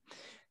 right?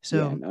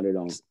 So yeah, not at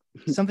all.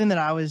 Something that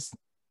I was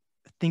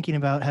thinking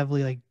about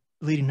heavily,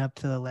 leading up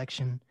to the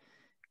election,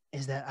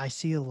 is that I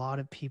see a lot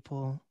of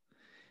people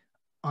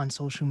on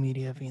social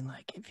media being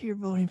like, if you're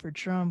voting for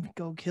Trump,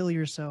 go kill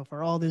yourself,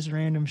 or all this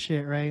random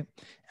shit, right?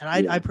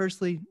 And I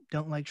personally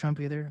don't like Trump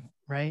either,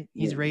 right?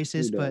 He's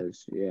racist, but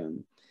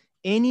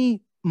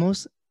any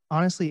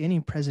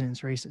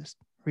president's racist,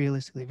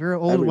 realistically. If you're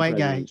an old white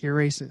guy, you're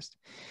racist.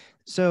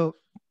 So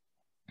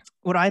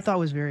what I thought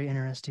was very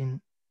interesting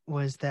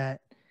was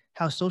that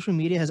how social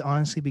media has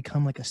honestly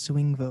become a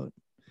swing vote.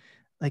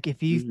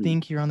 If you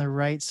think you're on the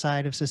right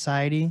side of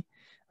society,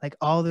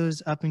 all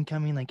those up and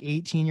coming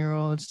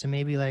 18-year-olds to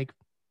maybe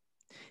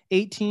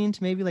 18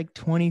 to maybe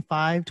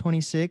 25,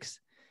 26,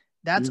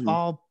 that's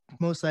all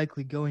most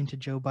likely going to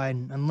Joe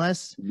Biden,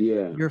 unless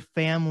your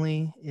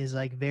family is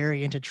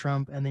very into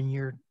Trump and then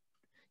you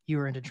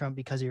were into Trump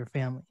because of your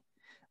family.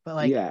 But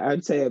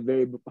I'd say a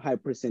very high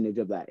percentage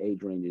of that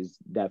age range is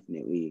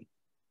definitely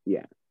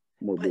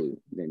more blue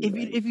than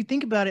if you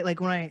think about it,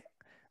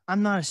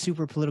 I'm not a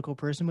super political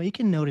person, but you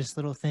can notice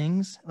little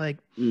things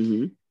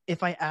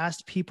if I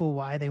asked people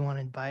why they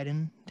wanted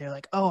Biden, they're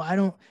like,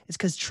 oh, it's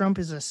because Trump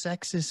is a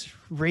sexist,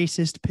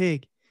 racist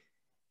pig.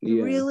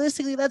 Yeah.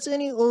 Realistically, that's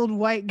any old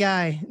white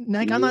guy.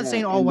 I'm not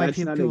saying all white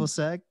people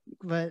suck,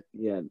 but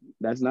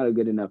that's not a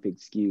good enough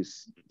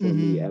excuse for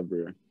me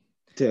ever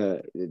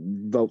to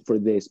vote for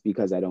this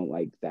because I don't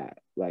like that.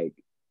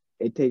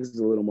 It takes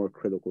a little more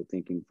critical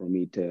thinking for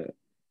me to,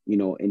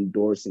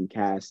 endorse and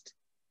cast,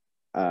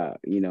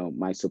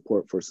 my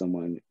support for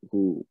someone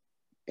who,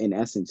 in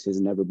essence, has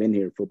never been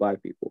here for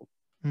Black people.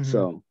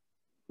 So,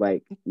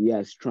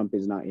 yes, Trump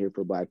is not here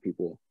for Black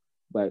people,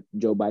 but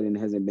Joe Biden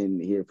hasn't been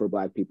here for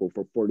Black people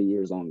for 40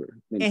 years longer.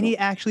 And Trump. He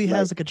actually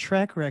has a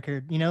track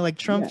record.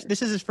 Trump. Yes.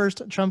 This is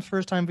Trump's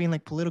first time being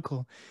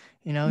political.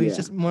 He's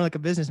just more like a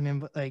businessman,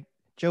 but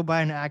Joe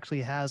Biden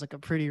actually has a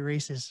pretty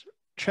racist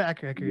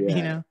track record.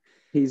 Yeah.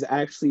 He's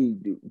actually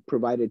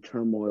provided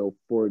turmoil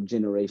for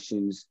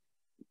generations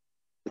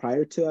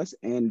prior to us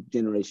and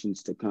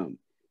generations to come.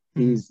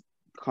 He's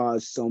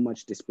caused so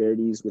much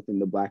disparities within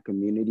the Black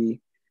community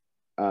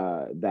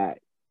that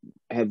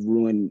have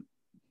ruined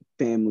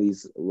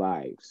families'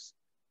 lives.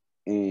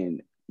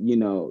 And,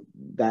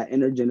 that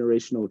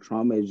intergenerational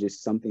trauma is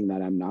just something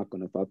that I'm not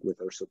going to fuck with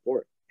or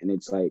support. And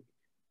it's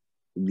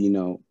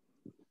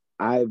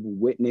I've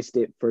witnessed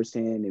it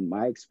firsthand in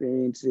my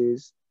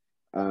experiences,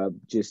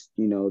 just,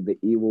 the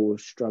evil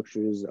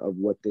structures of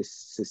what this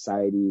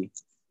society,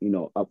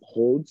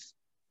 upholds.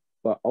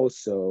 But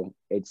also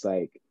it's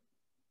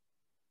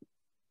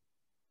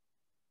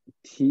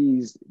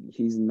he's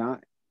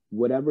not,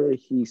 whatever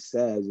he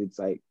says, it's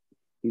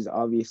he's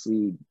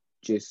obviously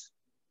just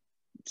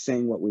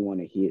saying what we want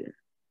to hear.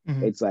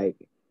 It's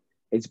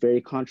it's very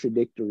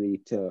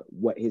contradictory to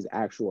what his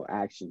actual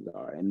actions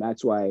are. And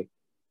that's why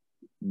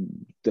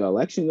the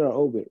elections are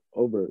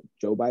over.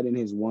 Joe Biden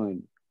has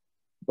won,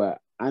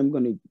 but I'm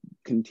going to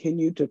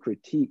continue to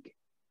critique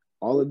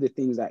all of the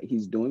things that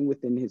he's doing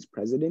within his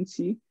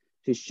presidency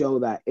to show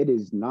that it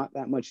is not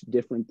that much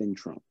different than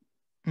Trump.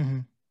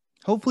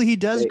 Hopefully he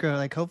does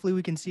grow. Hopefully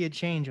we can see a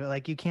change,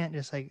 but you can't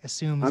just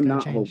assume he's going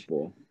to change.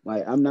 Hopeful.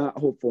 I'm not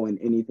hopeful in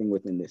anything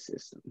within this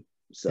system.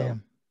 So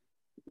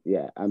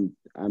I'm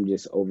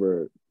just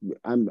over.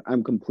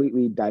 I'm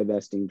completely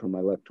divesting from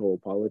electoral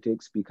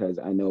politics because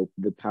I know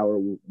the power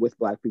with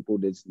Black people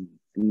does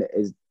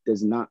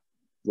not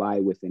lie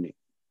within it.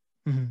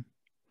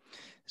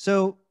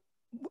 So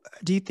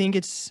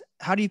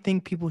how do you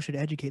think people should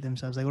educate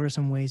themselves? What are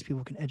some ways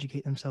people can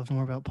educate themselves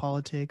more about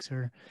politics?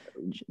 Or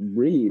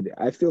read?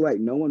 I feel like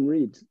no one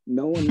reads.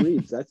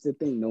 That's the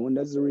thing. No one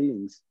does the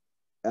readings.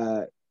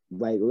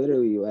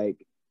 Literally,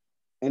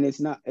 and it's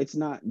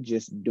not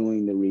just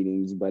doing the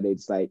readings, but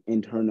it's like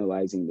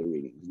internalizing the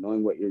readings,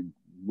 knowing what you're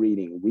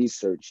reading,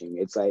 researching.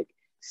 It's like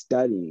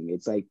studying.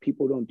 It's like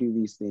people don't do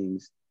these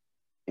things,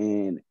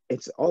 and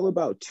it's all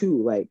about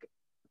too, like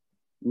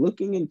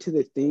looking into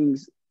the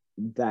things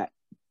that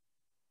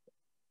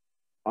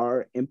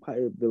our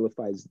empire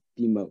vilifies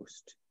the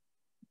most.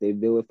 They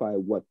vilify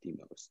what the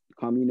most?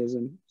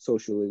 Communism,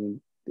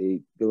 socialism.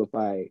 They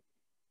vilify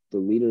the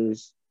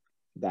leaders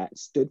that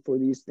stood for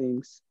these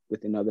things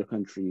within other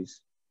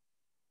countries.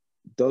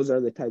 Those are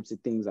the types of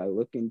things I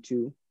look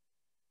into,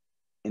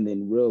 and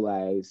then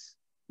realize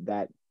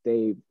that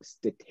they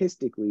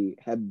statistically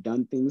have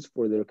done things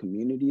for their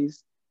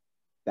communities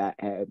that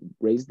have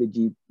raised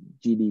the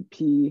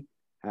GDP,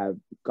 have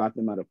got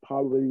them out of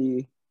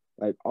poverty,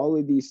 like all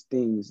of these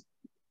things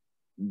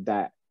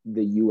that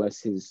the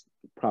US has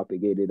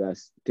propagated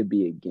us to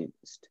be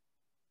against.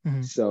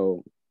 Mm-hmm.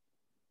 So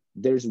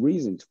there's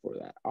reasons for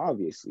that,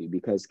 obviously,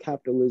 because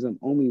capitalism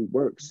only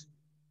works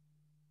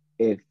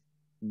if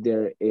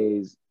there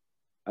is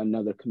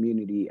another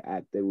community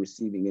at the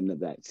receiving end of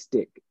that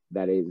stick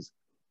that is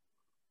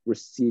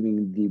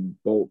receiving the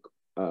bulk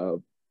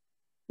of,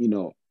 you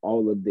know,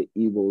 all of the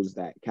evils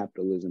that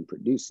capitalism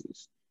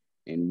produces.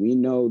 And we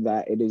know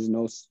that it is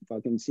no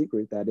fucking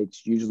secret that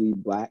it's usually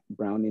Black,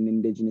 brown, and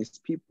indigenous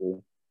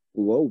people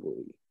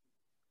globally.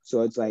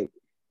 So it's like,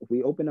 if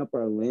we open up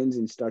our lens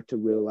and start to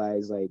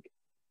realize, like,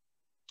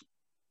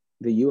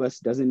 the US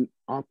doesn't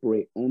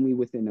operate only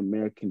within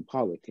American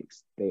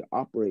politics. They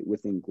operate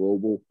within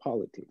global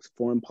politics.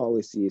 Foreign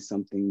policy is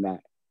something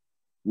that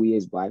we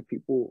as Black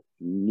people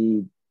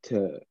need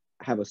to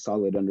have a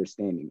solid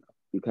understanding of,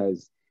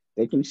 because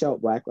they can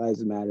shout Black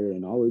Lives Matter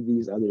and all of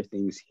these other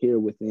things here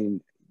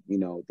within, you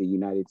know, the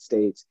United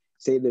States,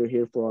 say they're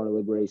here for our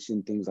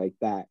liberation, things like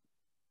that.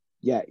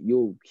 Yeah,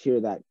 you'll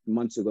hear that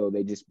months ago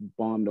they just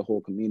bombed a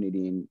whole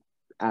community in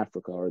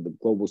Africa or the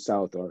global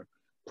South, or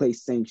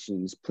placed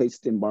sanctions,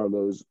 placed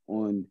embargoes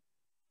on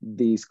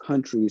these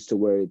countries to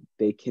where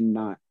they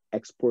cannot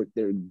export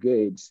their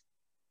goods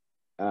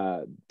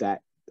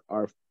that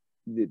are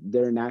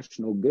their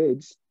national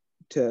goods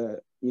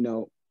to, you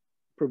know,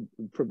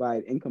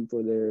 provide income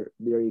for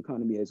their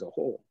economy as a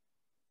whole,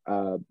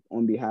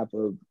 on behalf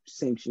of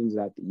sanctions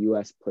that the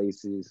US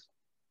places,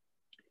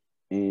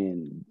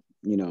 and,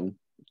 you know,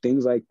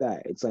 things like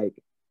that. It's like,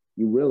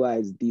 you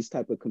realize these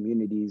type of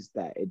communities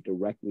that it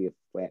directly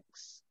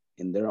affects,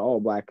 and they're all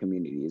Black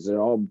communities,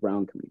 they're all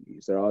brown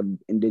communities, they're all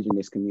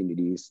indigenous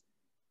communities,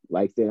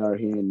 like they are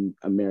here in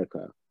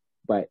America.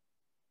 But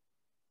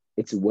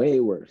it's way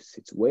worse.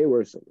 It's way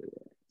worse over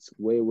there. It's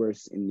way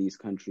worse in these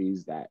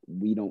countries that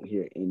we don't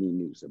hear any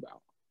news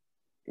about.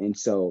 And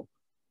so,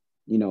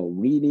 you know,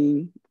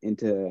 reading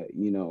into,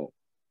 you know,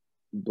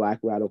 Black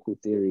radical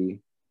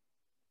theory,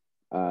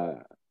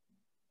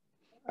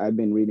 I've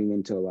been reading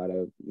into a lot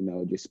of, you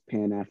know, just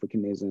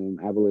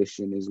Pan-Africanism,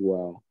 abolition as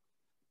well.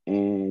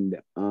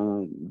 And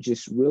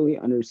just really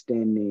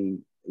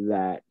understanding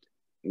that,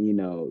 you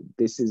know,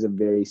 this is a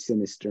very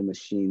sinister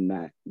machine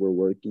that we're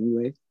working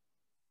with,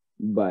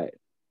 but,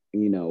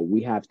 you know,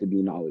 we have to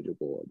be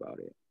knowledgeable about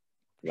it,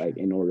 like,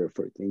 in order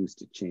for things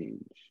to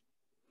change.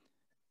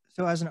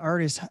 So as an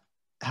artist,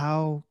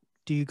 how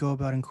do you go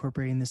about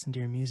incorporating this into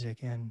your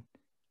music, and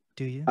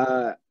do you?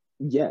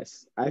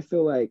 Yes, I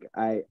feel like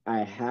I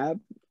have,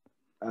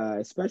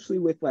 especially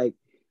with like,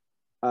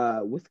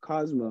 with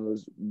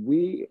Cosmos,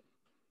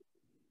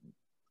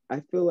 I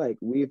feel like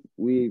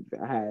we've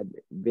had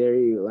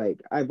very,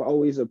 like, I've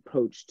always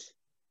approached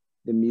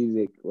the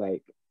music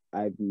like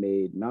I've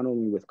made, not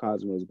only with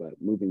Cosmos,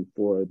 but moving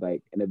forward,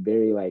 like in a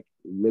very like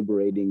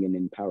liberating and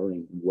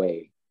empowering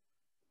way.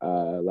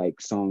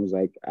 Like songs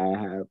like I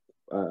have,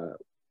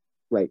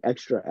 like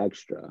Extra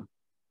Extra.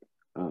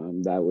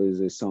 That was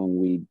a song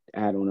we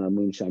had on our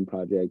Moonshine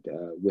project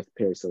with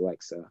Paris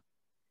Alexa.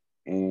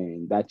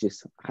 And that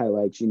just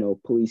highlights, you know,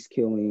 police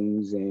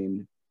killings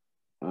and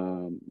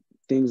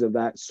things of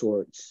that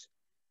sorts.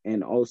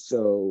 And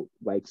also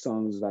like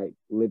songs like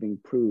Living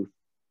Proof,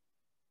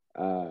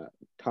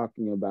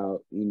 talking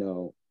about, you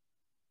know,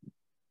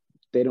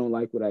 they don't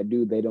like what I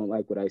do, they don't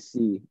like what I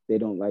see, they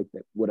don't like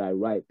that what I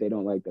write, they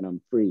don't like that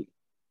I'm free.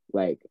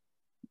 Like,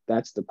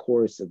 that's the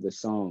chorus of the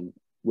song,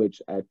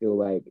 which I feel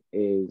like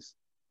is,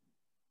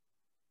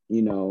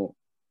 you know,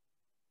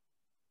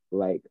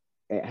 like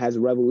it has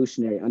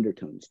revolutionary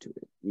undertones to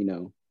it, you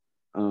know.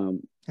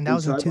 And that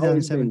was in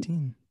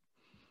 2017.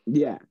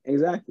 Yeah,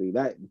 exactly.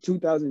 That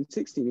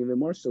 2016, even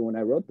more so when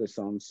I wrote the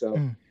song.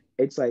 So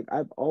it's like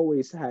I've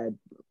always had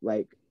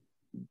like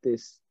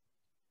this,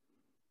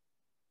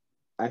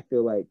 I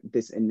feel like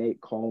this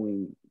innate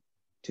calling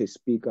to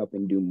speak up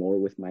and do more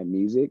with my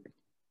music.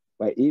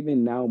 But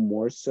even now,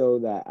 more so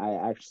that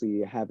I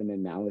actually have an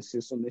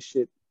analysis on this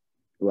shit,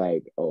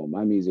 like, oh,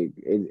 my music,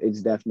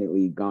 it's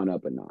definitely gone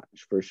up a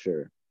notch for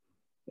sure,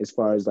 as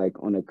far as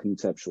like on a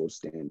conceptual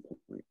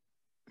standpoint.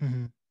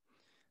 Mm-hmm.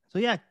 So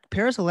yeah,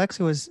 Paris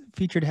Alexa was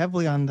featured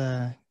heavily on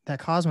that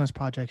Cosmos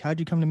project. How'd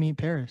you come to meet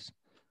Paris?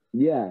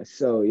 Yeah,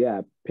 so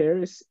yeah,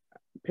 Paris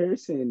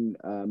and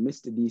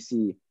Mr.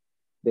 DC,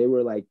 they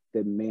were like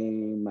the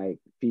main like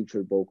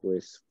featured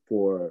vocalists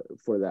for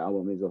the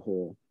album as a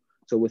whole.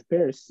 So with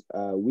Paris,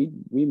 we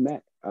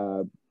met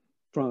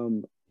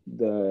from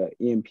the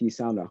EMP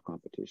sound off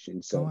competition.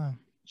 Oh So wow.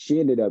 she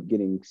ended up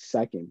getting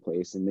second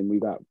place, and then we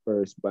got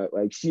first. But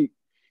like she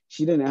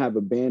didn't have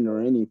a band or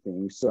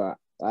anything. So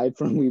I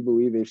firmly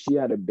believe if she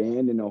had a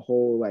band and a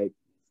whole like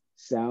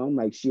sound,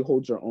 like she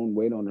holds her own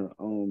weight on her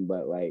own.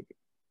 But like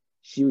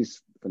she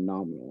was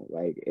phenomenal.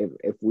 Like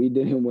if we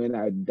didn't win,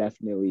 I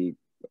definitely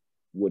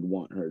would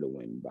want her to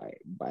win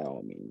by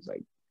all means.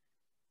 Like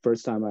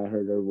first time I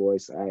heard her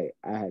voice, I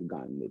had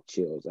gotten the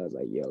chills. I was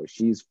like, yo,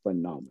 she's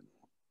phenomenal.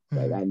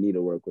 Like I need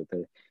to work with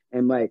her.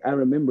 And like I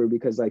remember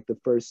because like the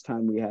first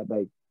time we had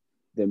like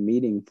the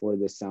meeting for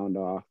the sound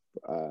off,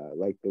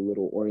 like the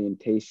little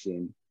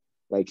orientation,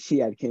 like she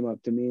had came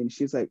up to me and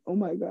she's like, oh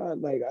my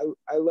God, like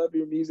I love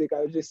your music.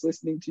 I was just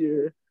listening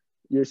to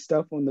your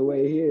stuff on the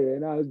way here.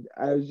 And I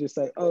was just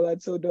like, oh,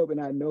 that's so dope. And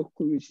I had no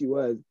clue who she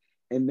was.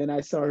 And then I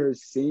saw her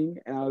sing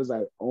and I was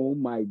like, oh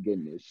my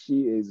goodness,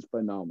 she is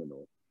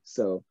phenomenal.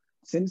 So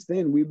since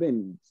then we've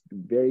been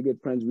very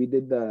good friends. We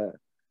did the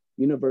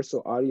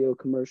Universal Audio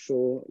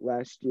commercial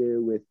last year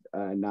with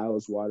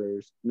Nile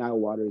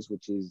Waters,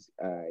 which is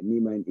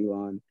Nima and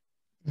Elon.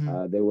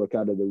 They work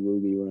out of the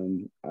Ruby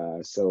Room.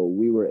 So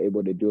we were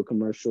able to do a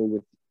commercial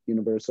with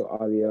Universal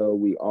Audio.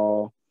 We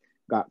all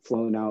got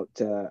flown out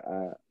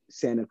to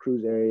Santa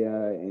Cruz area,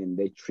 and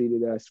they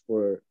treated us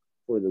for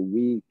the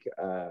week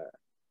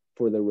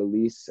for the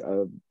release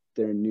of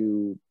their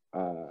new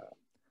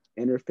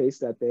interface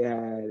that they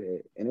had,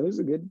 and it was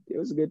a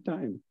good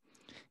time.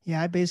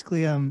 Yeah, I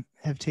basically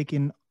have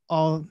taken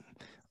only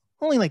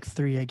like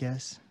 3, I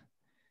guess,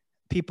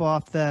 people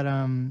off that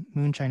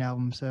Moonshine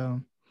album.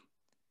 So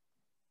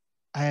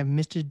I have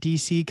Mr.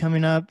 DC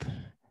coming up.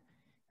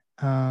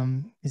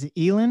 Is it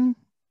Elon?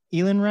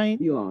 Elon, right?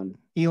 Elon,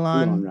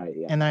 right?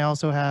 Yeah. And I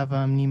also have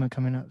Nima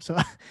coming up. So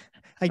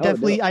I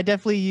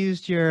definitely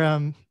used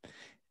your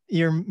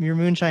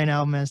Moonshine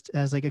album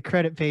as like a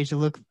credit page to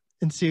look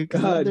and see,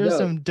 because there's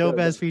some dope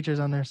ass features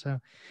on there. So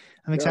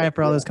I'm excited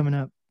for all those coming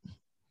up.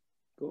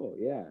 Cool.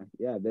 Yeah.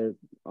 They're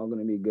all going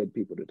to be good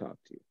people to talk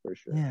to for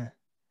sure. Yeah.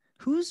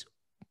 Who's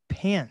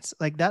Pants?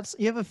 Like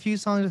you have a few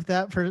songs with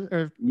that I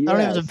don't know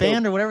if it's a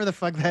band or whatever the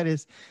fuck that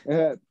is.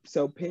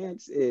 So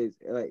Pants is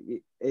like,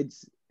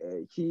 it's,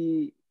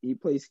 he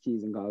plays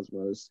keys in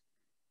Cosmos.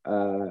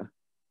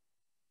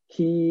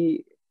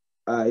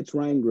 It's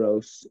Ryan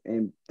Gross,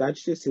 and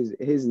that's just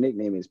his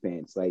nickname is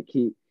Pants. Like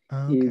he's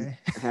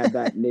had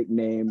that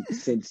nickname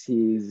since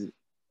he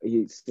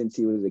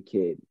was a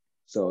kid.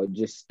 So it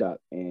just stuck.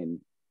 And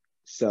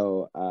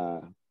so,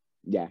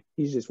 yeah,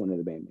 he's just one of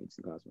the bandmates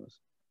in Cosmos.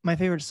 My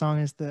favorite song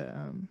is the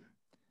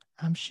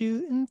I'm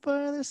shooting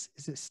for this.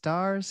 Is it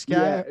Stars? Sky?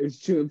 Yeah, it's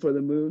shooting for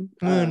the moon.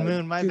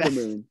 Moon. My bad. The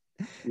moon.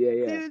 Yeah.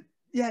 Dude,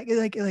 yeah,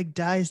 it like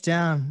dies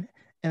down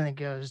and it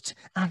goes.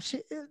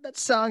 That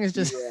song is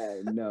just.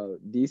 Yeah, no.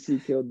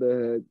 DC killed the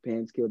hook.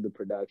 Pants killed the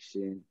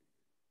production.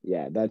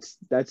 Yeah, that's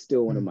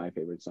still one of my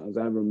favorite songs.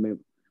 I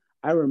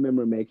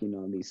remember making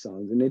all these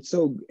songs, and it's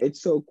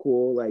so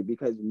cool, like,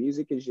 because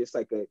music is just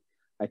like a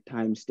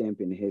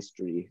timestamp in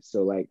history.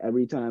 So like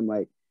every time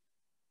like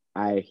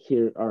I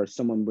hear or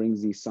someone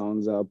brings these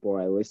songs up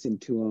or I listen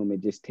to them, it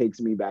just takes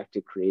me back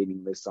to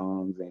creating the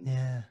songs and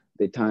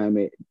the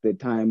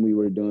time we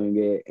were doing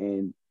it.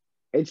 And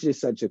it's just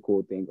such a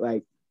cool thing.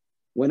 Like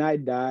when I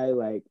die,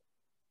 like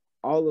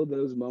all of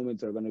those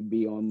moments are going to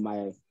be on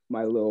my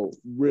little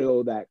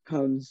reel that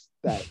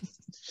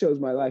shows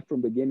my life from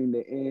beginning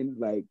to end.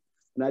 Like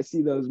when I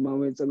see those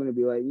moments, I'm going to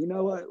be like, you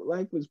know what?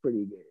 Life was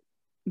pretty good.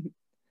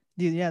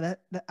 Dude, yeah, that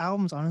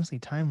album's honestly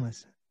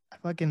timeless.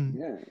 I've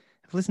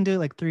listened to it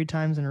like 3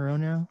 times in a row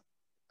now.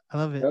 I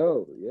love it.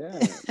 Oh, yeah.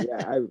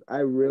 I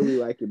really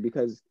like it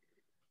because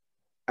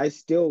I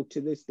still,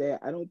 to this day,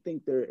 I don't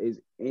think there is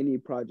any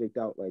project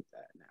out like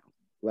that now.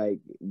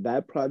 Like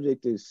that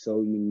project is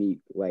so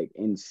unique, like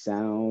in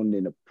sound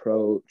and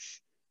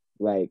approach.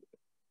 Like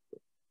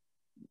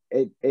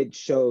it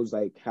shows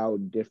like how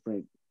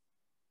different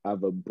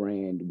of a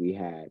brand we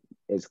had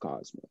as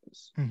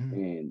Cosmos.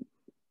 And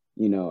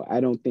you know,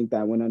 I don't think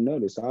that went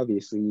unnoticed.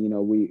 Obviously, you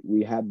know,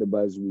 we had the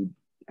buzz we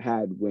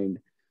had when,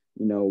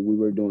 you know, we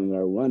were doing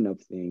our run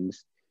of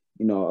things.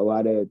 You know, a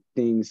lot of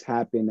things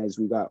happen as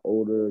we got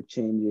older,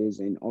 changes,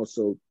 and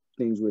also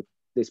things with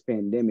this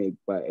pandemic.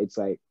 But it's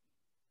like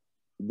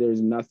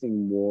there's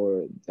nothing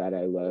more that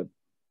I love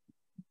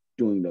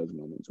doing those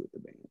moments with the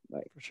band.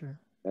 Like for sure,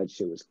 that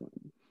shit was fun.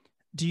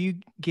 Do you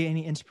get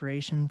any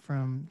inspiration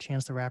from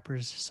Chance the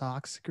Rapper's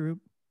Socks group?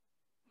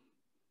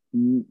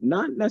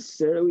 Not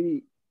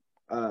necessarily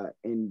on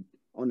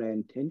an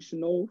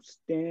intentional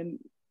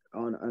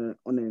on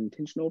an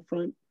intentional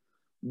front,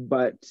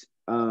 but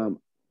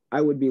I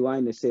would be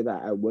lying to say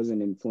that I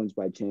wasn't influenced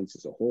by Chance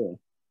as a whole.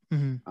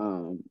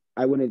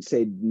 I wouldn't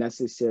say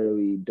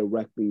necessarily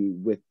directly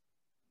with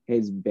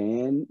his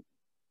band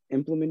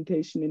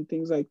implementation and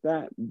things like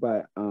that,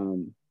 but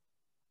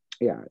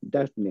yeah,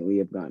 definitely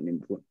have gotten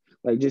influenced.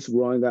 Like just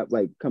growing up,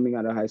 like coming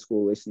out of high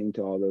school, listening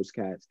to all those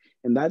cats,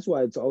 and that's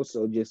why it's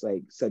also just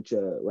like such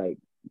a like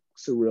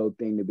surreal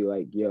thing to be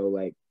like, yo,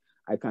 like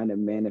I kind of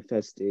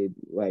manifested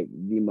like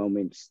the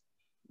moments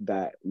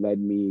that led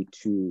me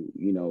to,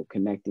 you know,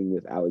 connecting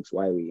with Alex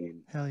Wiley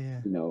and, Hell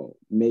yeah. you know,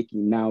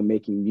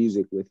 making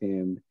music with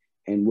him,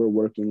 and we're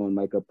working on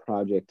like a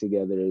project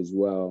together as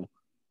well.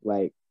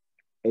 Like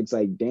it's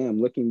like,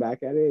 damn, looking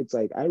back at it, it's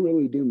like I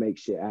really do make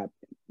shit happen.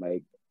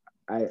 Like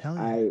I Hell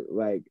yeah. I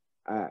like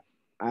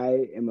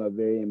I am a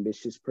very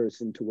ambitious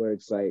person to where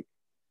it's like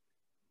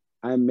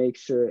I make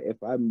sure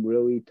if I'm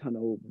really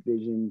tunnel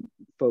vision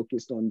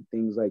focused on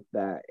things like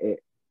that,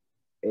 it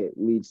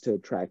leads to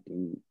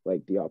attracting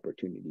like the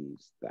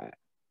opportunities that,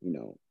 you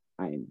know,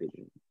 I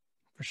envision.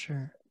 For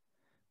sure.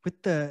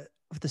 With the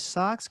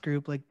Sox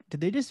group, like,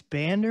 did they just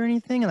band or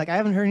anything? Like, I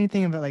haven't heard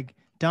anything about like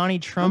Donnie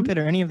I'm Trumpet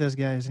or any of those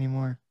guys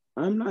anymore.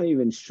 I'm not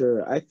even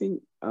sure. I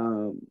think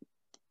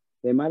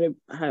they might have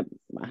had,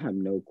 I have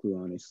no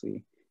clue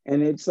honestly.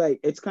 And it's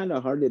like it's kind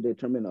of hard to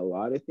determine a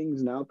lot of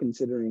things now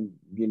considering,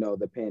 you know,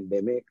 the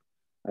pandemic.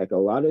 Like a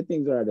lot of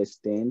things are at a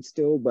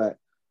standstill, but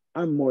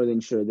I'm more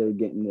than sure they're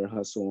getting their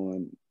hustle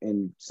on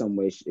in some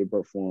way, shape,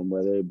 or form,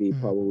 whether it be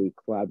Mhm. probably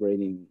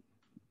collaborating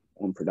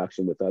on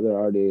production with other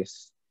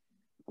artists,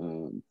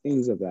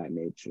 things of that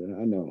nature.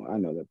 I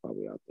know they're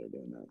probably out there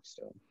doing that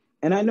still.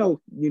 And I know,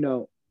 you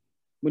know,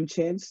 when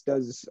Chance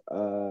does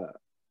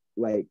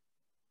like,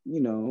 you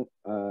know,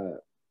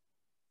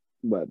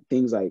 what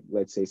things like,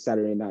 let's say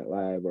Saturday Night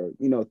Live, or,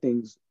 you know,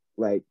 things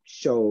like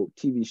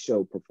TV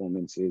show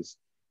performances,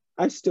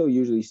 I still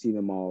usually see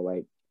them all,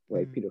 like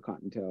Mhm. Peter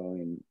Cottontail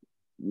and,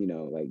 you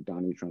know, like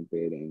Donnie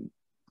Trumpet and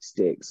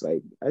Styx.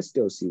 Like I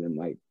still see them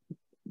like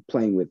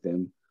playing with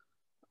them.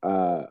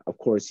 Of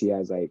course he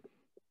has like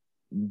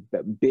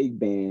big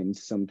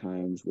bands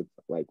sometimes with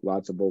like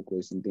lots of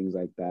vocalists and things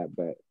like that,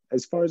 but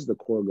as far as the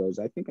core goes,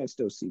 I think I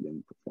still see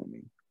them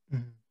performing.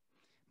 Mhm.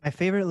 My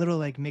favorite little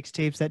like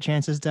mixtapes that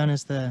Chance has done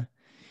is the.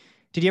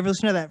 Did you ever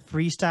listen to that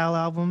freestyle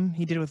album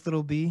he did with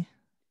Little B?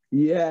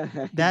 Yeah,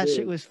 I That shit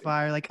did. was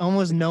fire. Like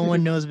almost no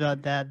one knows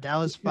about that. That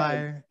was Yeah,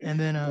 fire. And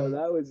then no,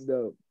 that was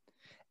dope.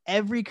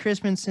 every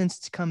Christmas since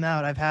it's come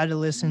out, I've had to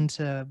listen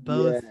to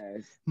both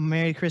Yes.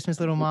 Merry Christmas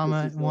Little Merry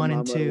Mama Christmas, Little 1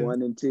 and Mama 2.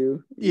 1 and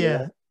 2. Yeah.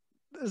 Yeah.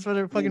 Those are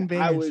And fucking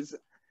bangers.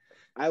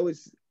 I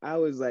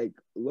was like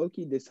low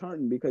key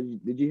disheartened because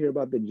did you hear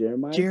about the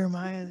Jeremiah?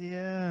 Jeremiah,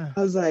 yeah.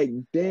 I was like,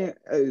 damn,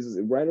 it was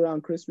right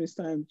around Christmas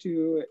time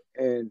too.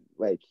 And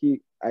like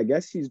I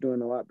guess he's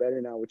doing a lot better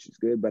now, which is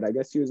good. But I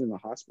guess he was in the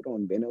hospital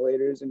on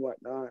ventilators and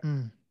whatnot.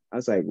 Mm, I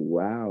was like,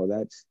 wow,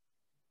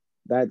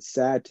 that's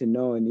sad to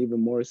know. And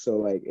even more so,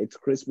 like it's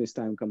Christmas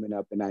time coming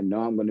up, and I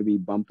know I'm gonna be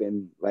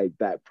bumping like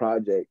that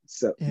project.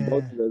 So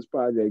both yeah. of those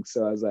projects.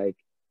 So I was like,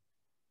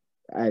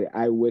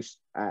 I wish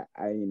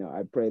you know,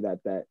 I pray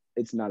that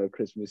it's not a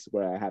Christmas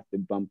where I have to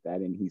bump that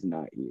and he's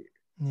not here.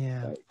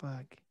 Yeah, Like,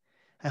 fuck.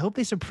 I hope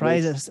they but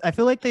surprise it's us. I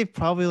feel like they've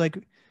probably like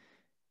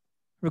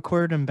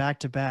recorded them back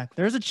to back.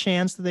 There's a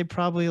chance that they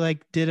probably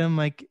like did them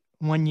like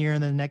 1 year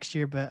and then next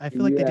year, but I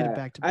feel like they did it yeah,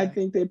 back to I back.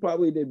 think they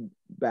probably did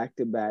back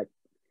to back,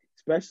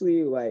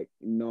 especially like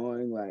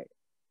knowing like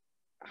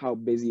how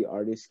busy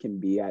artists can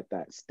be at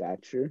that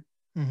stature.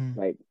 Hmm.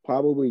 Like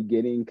probably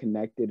getting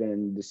connected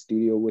in the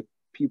studio with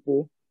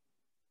people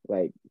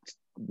like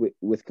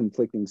with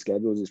conflicting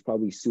schedules is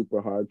probably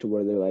super hard to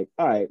where they're like,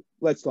 all right,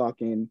 let's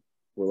lock in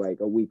for like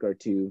a week or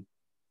two,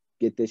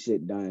 get this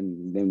shit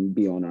done, then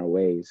be on our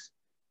ways.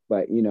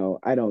 But you know,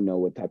 I don't know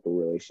what type of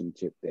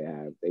relationship they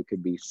have. They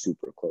could be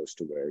super close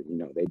to where, you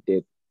know, they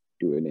did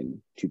do it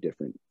in two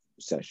different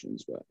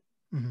sessions. But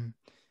Hmm.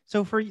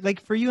 So for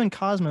you and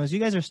Cosmos, you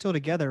guys are still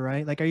together,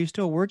 right? Like, are you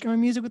still working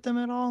on music with them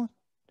at all?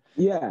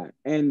 yeah,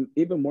 and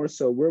even more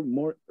so, we're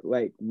more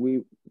like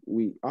we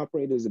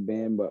operate as a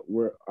band, but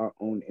we're our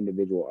own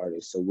individual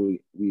artists. So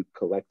we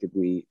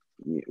collectively,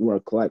 we're a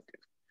collective.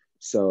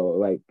 So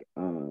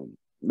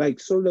like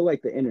sort of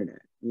like the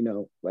internet, you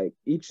know, like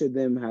each of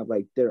them have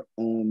like their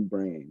own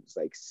brands.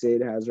 Like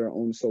Sid has her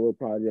own solo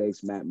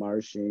projects, Matt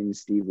Martian,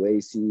 Steve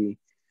Lacy.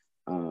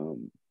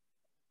 Um,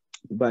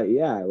 but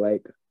yeah,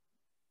 like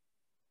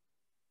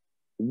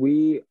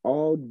we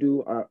all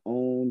do our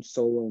own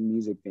solo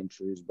music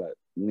ventures, but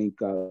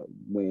link up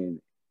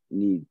when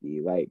need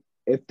be. Like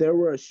if there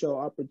were a show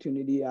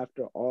opportunity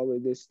after all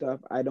of this stuff,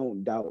 I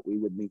don't doubt we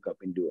would link up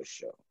and do a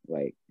show.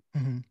 Like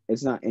Hmm.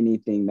 it's not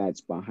anything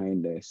that's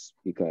behind us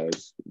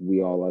because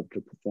we all love to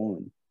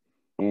perform.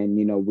 And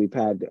you know, we've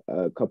had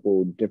a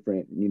couple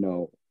different, you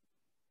know,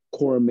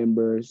 core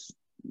members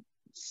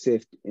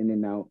sift in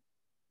and out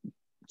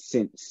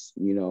since,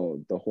 you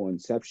know, the whole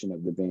inception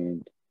of the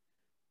band.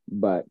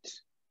 But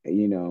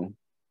you know,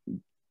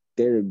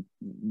 they're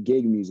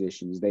gig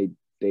musicians. They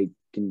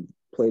can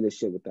play the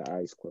shit with their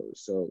eyes closed.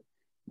 So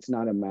it's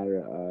not a matter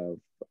of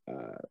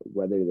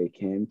whether they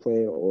can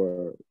play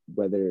or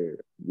whether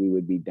we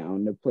would be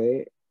down to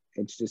play.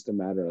 It's just a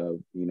matter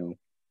of, you know,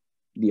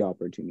 the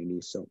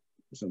opportunity. So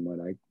somewhat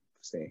I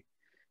say,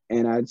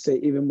 and I'd say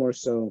even more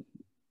so,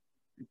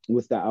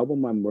 with the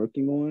album I'm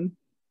working on,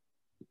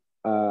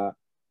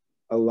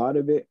 a lot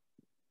of it,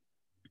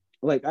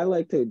 like I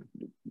like to,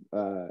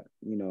 you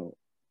know,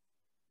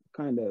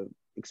 kind of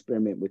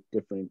experiment with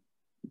different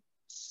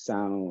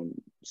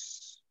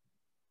sounds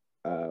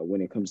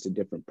when it comes to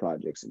different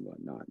projects and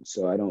whatnot.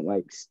 So I don't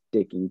like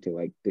sticking to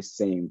like the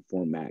same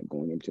format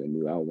going into a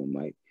new album,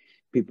 like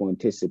people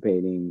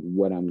anticipating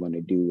what I'm going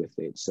to do with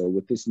it. So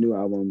with this new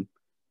album,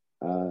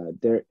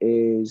 there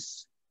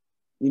is,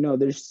 you know,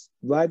 there's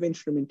live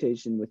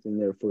instrumentation within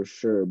there for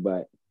sure,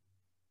 but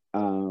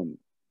um,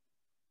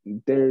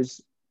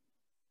 there's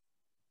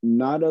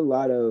not a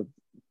lot of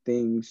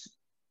things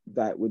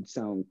that would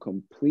sound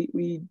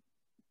completely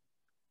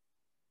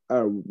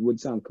or would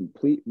sound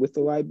complete with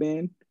the live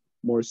band,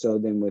 more so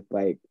than with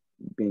like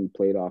being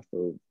played off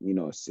of, you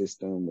know, a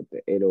system with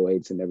the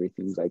 808s and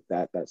everything like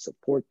that that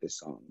support the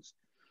songs.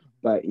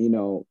 But you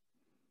know,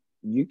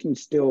 you can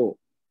still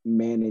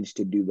manage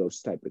to do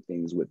those type of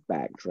things with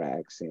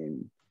backtracks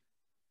and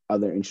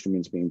other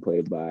instruments being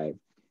played by.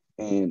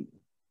 And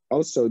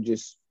also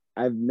just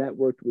I've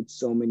networked with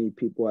so many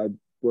people. I've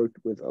worked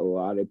with a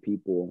lot of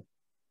people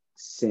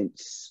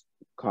since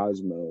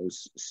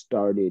Cosmos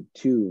started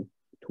too,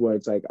 to where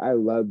it's like I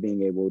love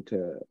being able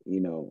to,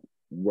 you know,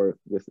 work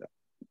with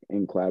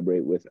and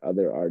collaborate with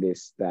other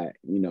artists that,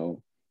 you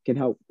know, can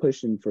help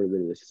push and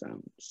further the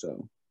sound.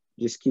 So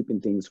just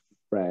keeping things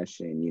fresh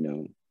and, you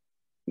know,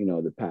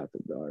 the path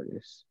of the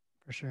artist.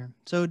 For sure.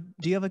 So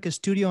do you have like a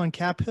studio on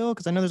Cap Hill?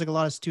 Because I know there's like a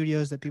lot of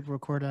studios that people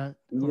record at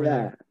over Yeah.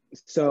 there.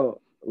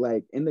 So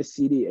like in the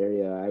CD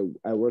area,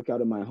 I work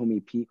out of my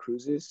homie Pete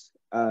Cruz's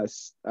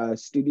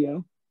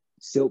studio.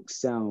 Silk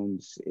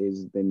Sounds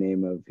is the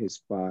name of his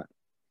spot.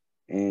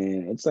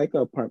 And it's like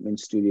an apartment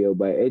studio,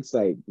 but it's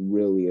like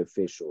really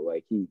official.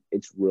 Like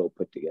it's real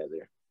put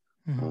together.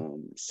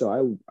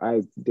 So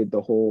I did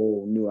the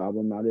whole new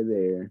album out of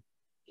there.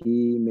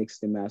 He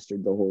mixed and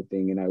mastered the whole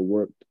thing, and I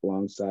worked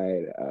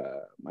alongside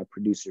my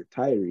producer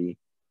Tyree,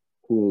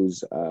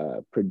 who's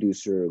a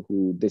producer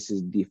who this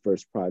is the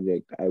first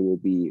project I will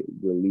be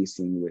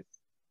releasing with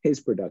his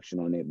production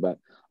on it. But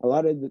a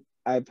lot of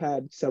I've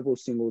had several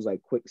singles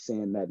like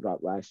Quicksand that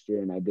dropped last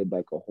year, and I did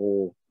like a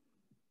whole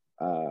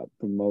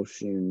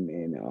promotion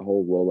and a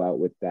whole rollout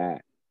with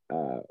that,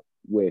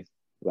 with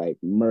like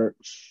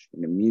merch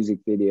and a music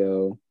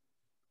video,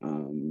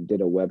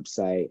 did a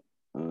website,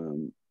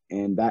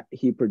 and that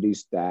he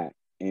produced that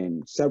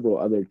and several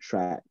other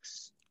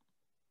tracks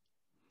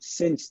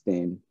since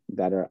then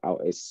that are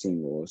out as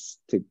singles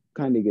to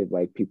kind of give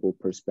like people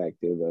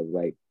perspective of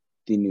like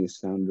the new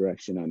sound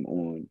direction I'm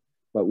on.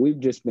 But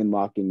we've just been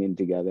locking in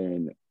together,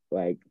 and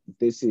like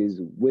this is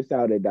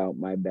without a doubt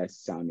my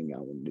best sounding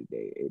album to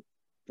date.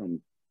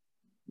 From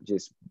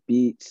just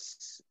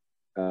beats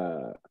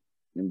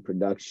and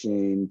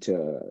production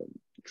to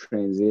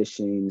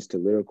transitions to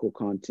lyrical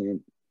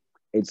content,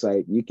 it's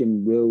like you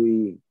can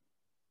really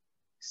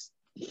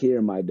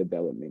hear my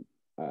development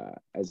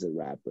as a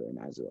rapper and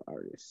as an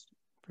artist.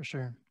 For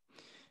sure.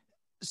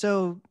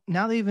 So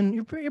now that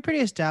you're pretty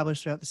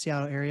established throughout the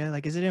Seattle area,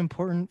 like, is it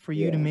important for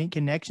you to make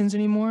connections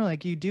anymore?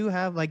 Like you do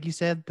have, like you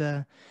said,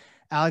 the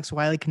Alex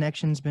Wiley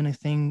connection's been a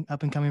thing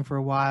up and coming for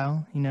a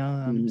while, you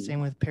know,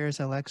 same with Paris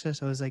Alexa.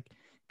 So is like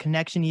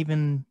connection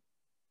even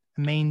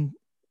a main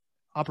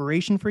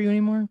operation for you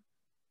anymore?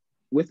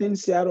 Within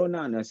Seattle,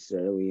 not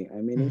necessarily.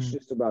 I mean, it's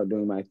just about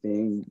doing my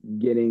thing,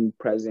 getting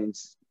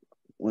presence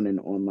on an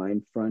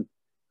online front,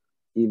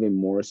 even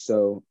more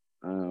so.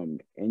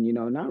 And, you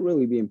know, not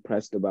really being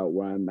pressed about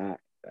where I'm at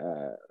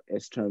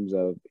as terms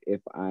of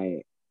if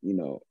I, you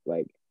know,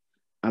 like,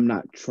 I'm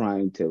not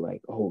trying to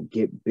like, oh,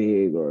 get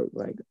big or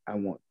like, I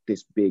want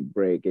this big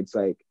break. It's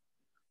like,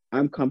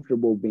 I'm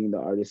comfortable being the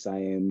artist I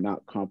am,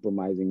 not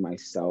compromising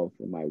myself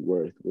and my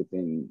worth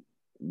within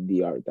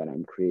the art that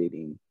I'm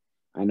creating.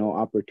 I know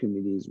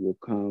opportunities will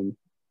come,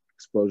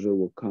 exposure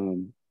will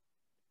come,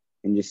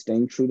 and just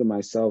staying true to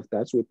myself,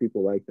 that's what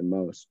people like the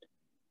most.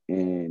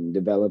 And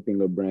developing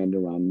a brand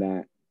around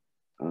that.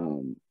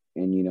 And,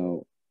 you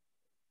know,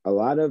 a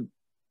lot of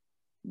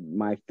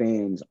my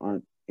fans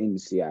aren't in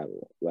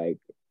Seattle, like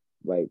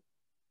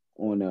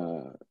on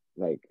a,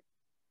 like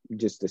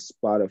just a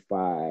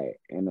Spotify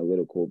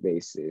analytical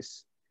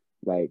basis,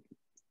 like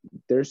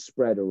they're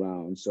spread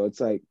around. So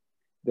it's like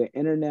the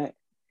internet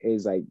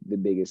is like the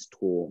biggest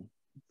tool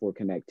for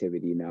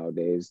connectivity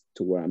nowadays,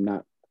 to where I'm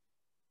not,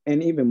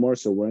 and even more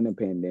so, we're in a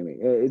pandemic.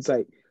 It's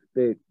like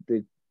the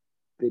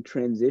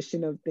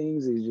transition of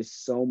things is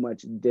just so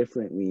much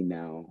differently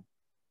now,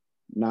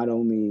 not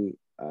only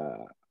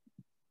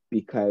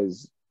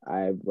because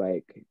I've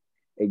like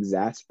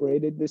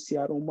exasperated the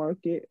Seattle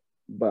market,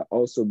 but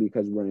also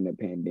because we're in a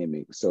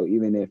pandemic. So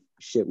even if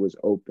shit was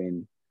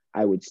open,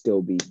 I would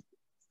still be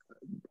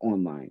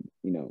online,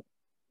 you know,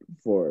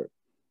 for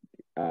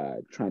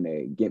trying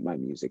to get my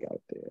music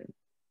out there.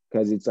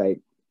 Because it's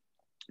like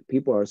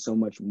people are so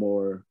much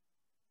more,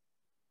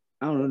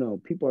 I don't know,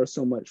 people are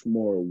so much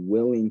more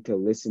willing to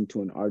listen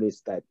to an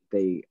artist that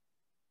they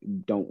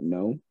don't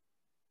know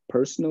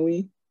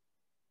personally,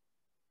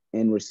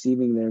 and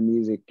receiving their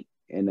music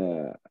in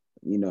a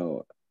you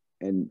know,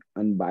 an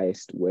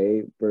unbiased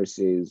way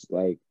versus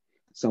like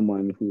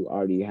someone who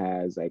already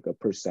has like a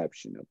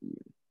perception of you.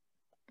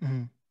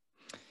 Mhm.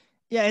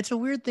 Yeah, it's a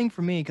weird thing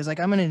for me because like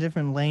I'm in a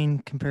different lane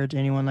compared to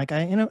anyone. Like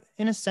in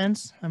a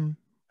sense, I'm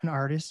an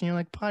artist.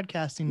 Like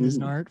podcasting is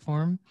an Mm-hmm. art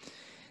form,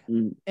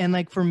 Mm-hmm. and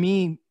like for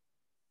me,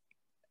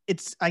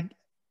 it's I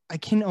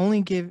can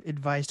only give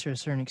advice to a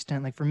certain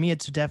extent. Like for me,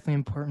 it's definitely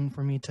important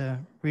for me to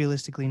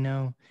realistically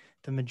know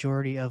the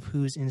majority of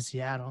who's in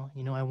Seattle.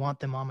 I want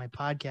them on my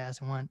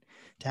podcast. I want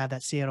to have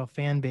that Seattle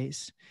fan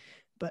base.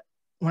 But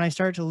when I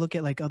start to look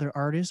at like other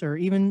artists or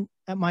even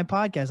at my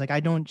podcast, like I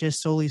don't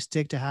just solely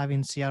stick to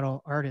having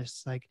Seattle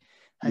artists. Like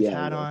I've Yeah,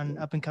 had on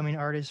exactly. up and coming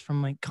artists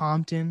from like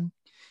Compton,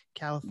 Mm-hmm.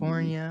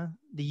 California,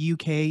 the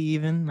UK,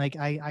 even. Like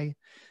I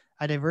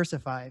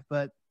diversify.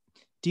 But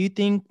do you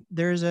think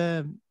there's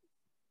a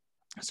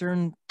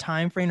certain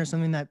time frame or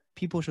something that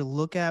people should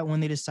look at when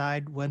they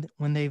decide when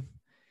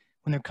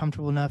they're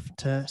comfortable enough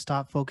to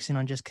stop focusing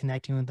on just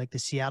connecting with like the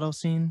Seattle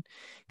scene?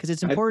 Because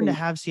it's I important to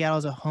think have Seattle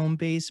as a home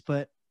base,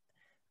 but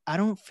I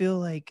don't feel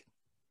like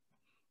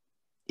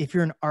if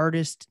you're an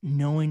artist,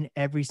 knowing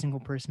every single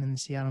person in the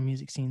Seattle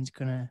music scene is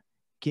gonna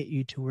get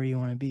you to where you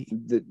want to be.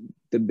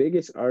 the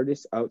biggest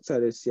artists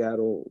outside of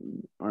Seattle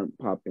aren't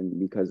popping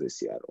because of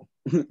Seattle.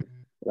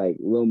 Like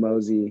Lil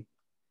Mosey,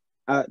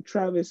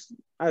 Travis,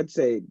 I'd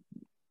say,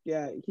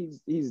 yeah,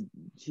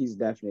 he's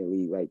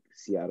definitely like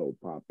Seattle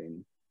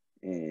popping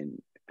and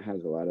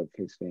has a lot of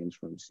his fans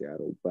from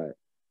Seattle. But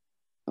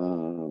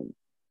um,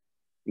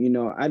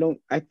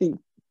 I think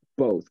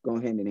both go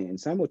hand in hand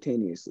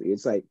simultaneously.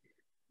 It's like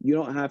you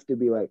don't have to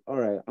be like, all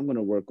right, I'm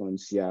gonna work on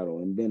Seattle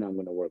and then I'm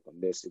gonna work on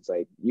this. It's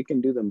like you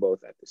can do them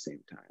both at the same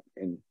time.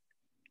 And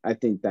I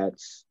think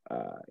that's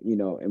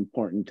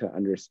important to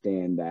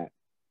understand that,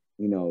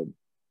 you know,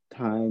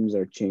 times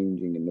are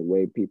changing and the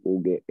way people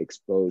get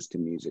exposed to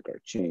music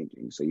are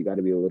changing. So you got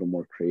to be a little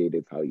more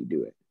creative how you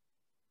do it.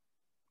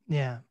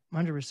 Yeah,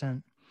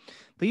 100%.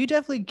 But you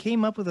definitely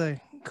came up with a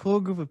cool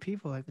group of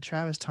people like the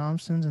Travis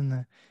Thompsons and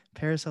the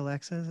Paris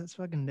Alexas. That's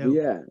fucking dope.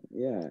 Yeah,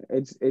 yeah.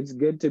 It's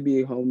good to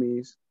be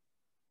homies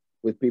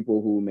with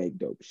people who make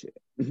dope shit.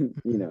 you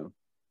Mhm. know,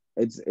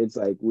 it's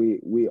like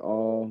we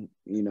all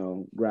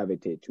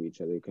gravitate to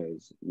each other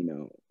because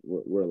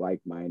we're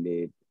like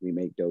minded. We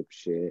make dope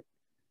shit.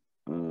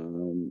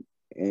 Um,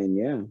 and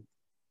yeah,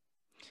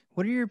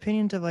 What are your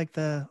opinions of like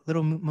the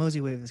Little Mosey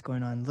wave that's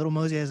going on? Little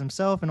Mosey as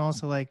himself, and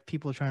also like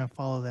people trying to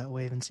follow that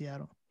wave in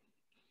Seattle.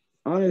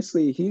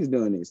 honestly, he's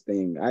doing his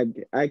thing.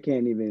 I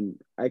can't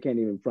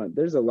even front.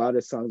 There's a lot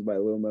of songs by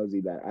Lil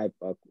Mosey that I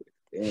fuck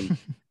with, and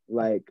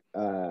like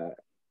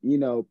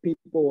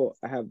people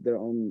have their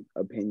own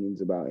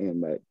opinions about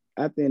him, but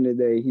at the end of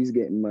the day, he's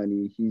getting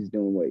money. He's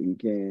doing what he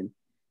can,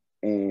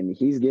 and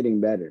he's getting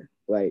better.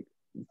 Like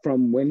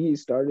from when he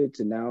started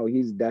to now,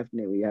 he's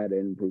definitely had an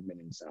improvement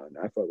in sound.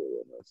 I fuck with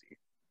Lil Mosey.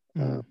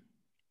 Mm.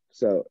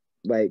 So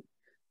like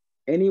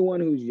anyone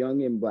who's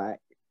young and black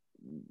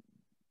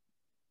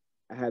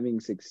having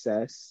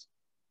success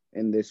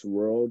in this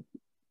world,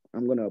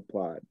 I'm gonna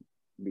applaud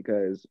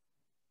because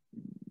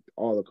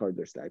all the cards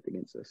are stacked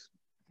against us.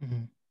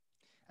 Mm-hmm.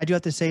 I do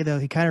have to say though,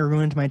 he kind of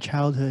ruined my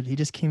childhood. He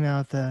just came out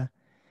with the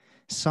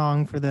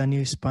song for the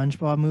new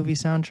SpongeBob movie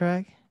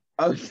soundtrack,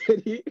 Oh,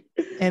 did he?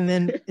 and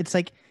then it's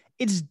like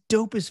it's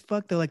dope as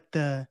fuck. Though, like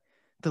the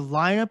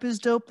lineup is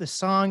dope. The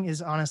song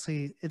is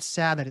honestly, it's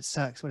sad that it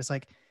sucks, but it's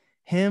like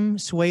him,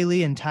 Sway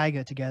Lee, and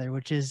Tyga together,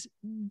 which is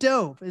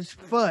dope as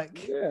fuck.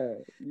 Yeah.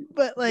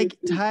 But This like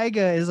is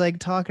Tyga is like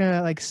talking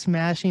about like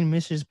smashing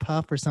Mrs.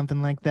 Puff or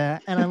something like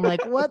that, and I'm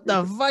like, what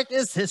the fuck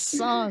is this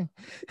song?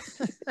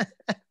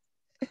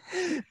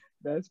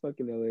 that's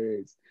fucking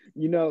hilarious.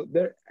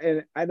 There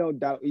and I don't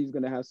doubt he's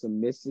gonna have some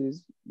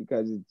misses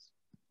because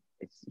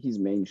it's he's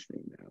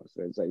mainstream now.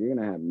 So it's like you're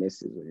gonna have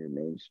misses when you're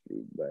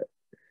mainstream, but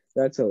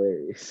that's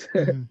hilarious.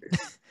 Mhm.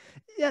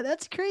 Yeah,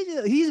 that's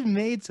crazy. He's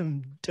made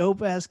some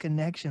dope ass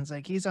connections.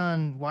 Like he's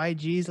on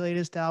YG's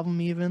latest album,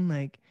 even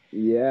like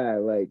Yeah,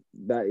 like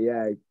that.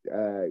 Yeah,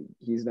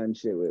 he's done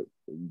shit with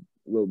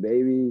Lil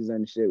Baby. He's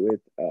done shit with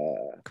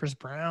Chris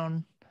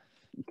Brown.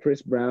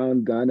 Chris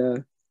Brown,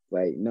 Gunna.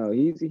 Like, no,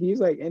 he's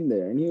like in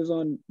there, and he was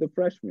on The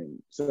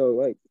Freshman, so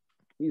like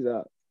he's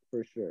up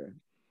for sure.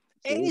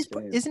 And Salute he's to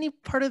him. isn't he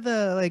part of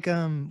the like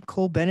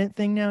Cole Bennett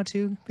thing now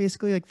too?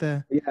 Basically, like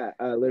the Yeah,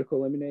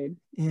 Lyrical Lemonade.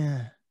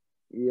 yeah.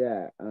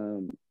 Yeah,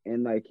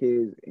 and like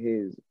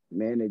his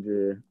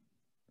manager,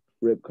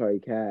 Rip Curry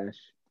Cash.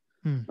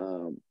 Hmm.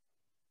 Um,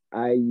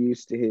 I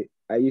used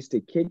to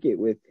kick it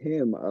with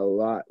him a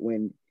lot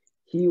when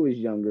he was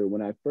younger.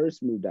 When I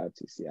first moved out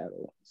to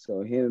Seattle,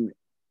 so him,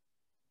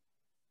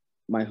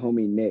 my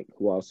homie Nick,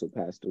 who also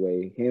passed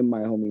away, him,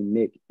 my homie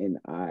Nick, and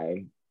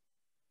I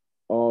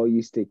all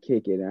used to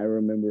kick it. And I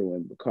remember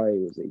when Bakari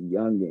was a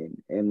youngin,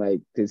 and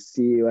like to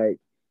see like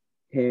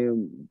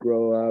him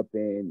grow up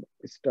and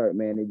start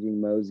managing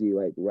Mosey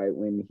like right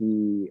when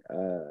he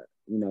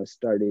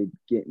started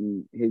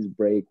getting his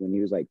break when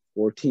he was like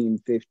 14,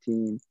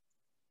 15.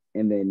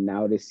 And then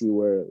now to see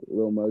where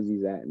Lil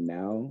Mosey's at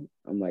now,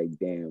 I'm like,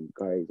 damn,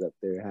 Kari's up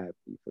there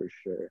happy for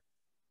sure.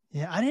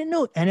 Yeah, I didn't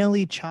know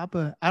NLE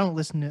Choppa. I don't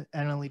listen to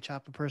NLE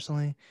Choppa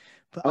personally,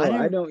 but Oh,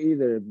 I don't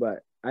either,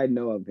 but I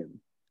know of him.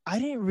 I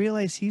didn't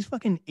realize he's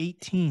fucking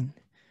 18.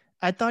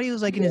 I thought he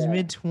was like in his Yeah.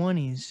 mid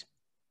 20s.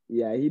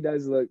 Yeah, he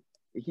does look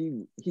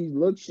he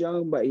looks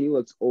young, but he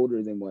looks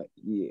older than what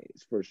he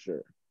is for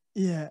sure.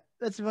 Yeah,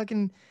 that's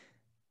fucking.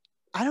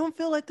 I don't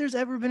feel like there's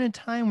ever been a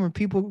time where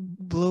people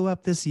blew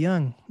up this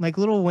young. Like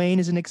Lil Wayne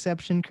is an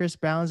exception, Chris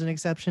Brown's an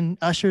exception,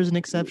 Usher's an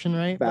exception,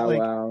 right? But Bow like,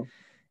 Wow.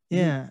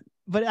 yeah,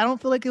 but I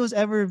don't feel like it was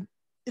ever.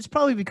 It's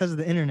probably because of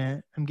the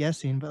internet, I'm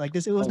guessing. But like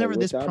this, it was Oh, never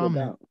this without a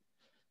prominent. doubt.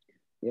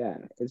 Yeah,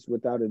 it's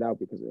without a doubt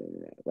because of the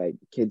internet. Like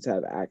kids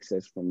have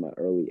access from an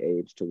early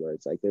age to where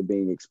it's like they're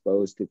being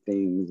exposed to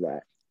things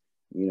that,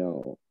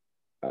 you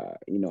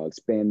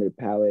expand their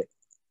palette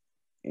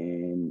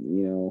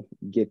and,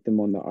 get them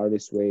on the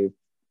artist wave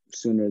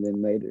sooner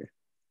than later.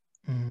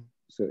 Mm-hmm.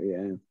 So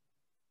yeah.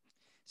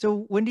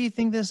 So when do you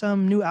think this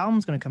new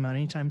album's gonna come out?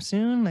 Anytime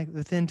soon? Like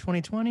within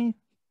 2020?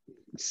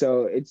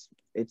 So it's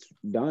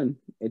done.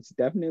 It's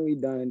definitely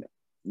done.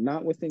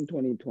 Not within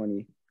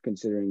 2020,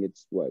 considering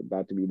it's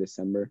about to be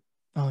December.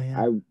 Oh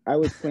yeah. I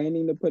was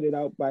planning to put it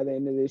out by the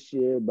end of this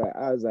year, but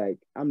I was like,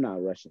 I'm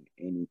not rushing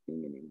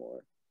anything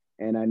anymore.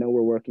 And I know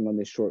we're working on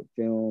this short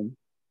film.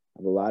 I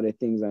have a lot of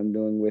things I'm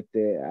doing with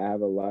it. I have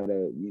a lot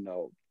of,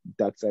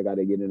 ducks I got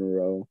to get in a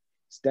row.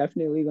 It's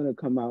definitely going to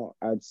come out,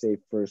 I'd say,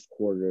 first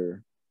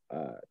quarter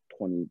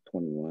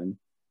 2021.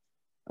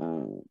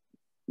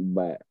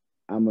 But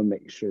I'm going to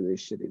make sure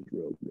this shit is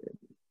real good.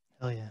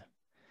 Hell yeah.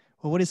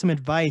 Well, what is some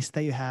advice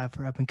that you have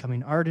for up and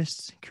coming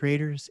artists,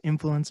 creators,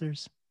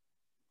 influencers?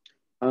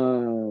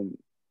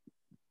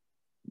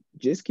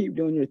 Just keep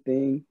doing your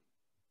thing.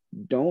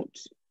 Don't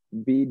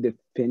be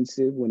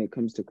defensive when it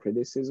comes to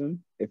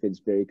criticism if it's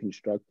very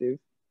constructive.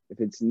 If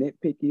it's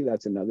nitpicky,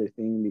 that's another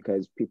thing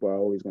because people are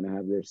always going to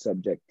have their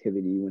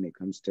subjectivity when it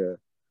comes to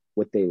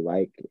what they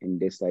like and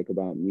dislike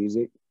about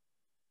music.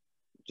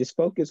 Just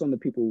focus on the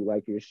people who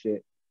like your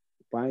shit.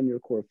 Find your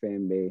core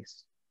fan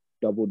base,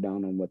 double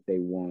down on what they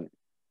want,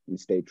 and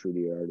stay true to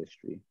your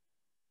artistry.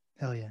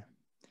 Hell yeah.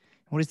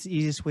 What is the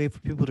easiest way for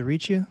people to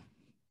reach you?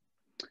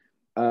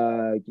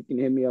 You can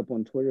hit me up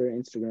on Twitter,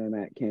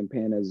 Instagram at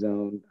Campana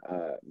Zone.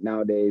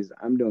 Nowadays,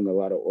 I'm doing a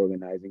lot of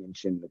organizing and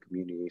shit in the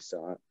community,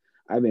 so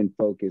I've been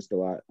focused a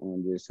lot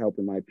on just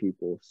helping my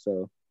people.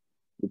 So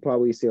you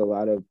probably see a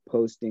lot of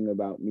posting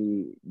about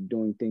me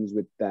doing things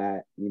with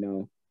that,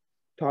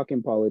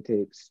 talking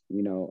politics.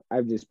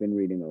 I've just been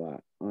reading a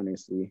lot,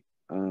 honestly.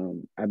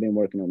 I've been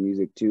working on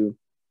music too.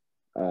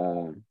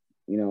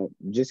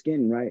 Just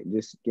getting right,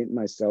 just getting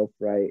myself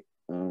right.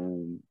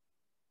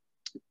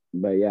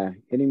 But yeah,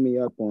 hitting me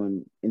up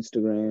on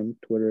Instagram,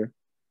 Twitter,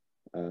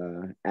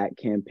 at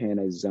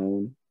Campana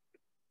Zone.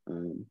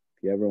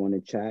 If you ever want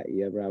to chat,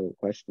 you ever have a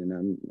question,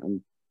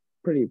 I'm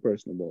pretty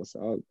personable,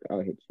 so I'll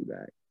hit you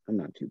back. I'm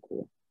not too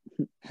cool.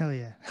 Hell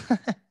yeah.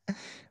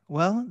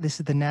 Well, this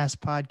is the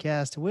NAST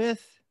podcast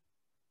with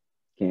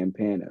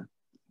Campana.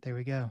 There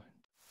we go.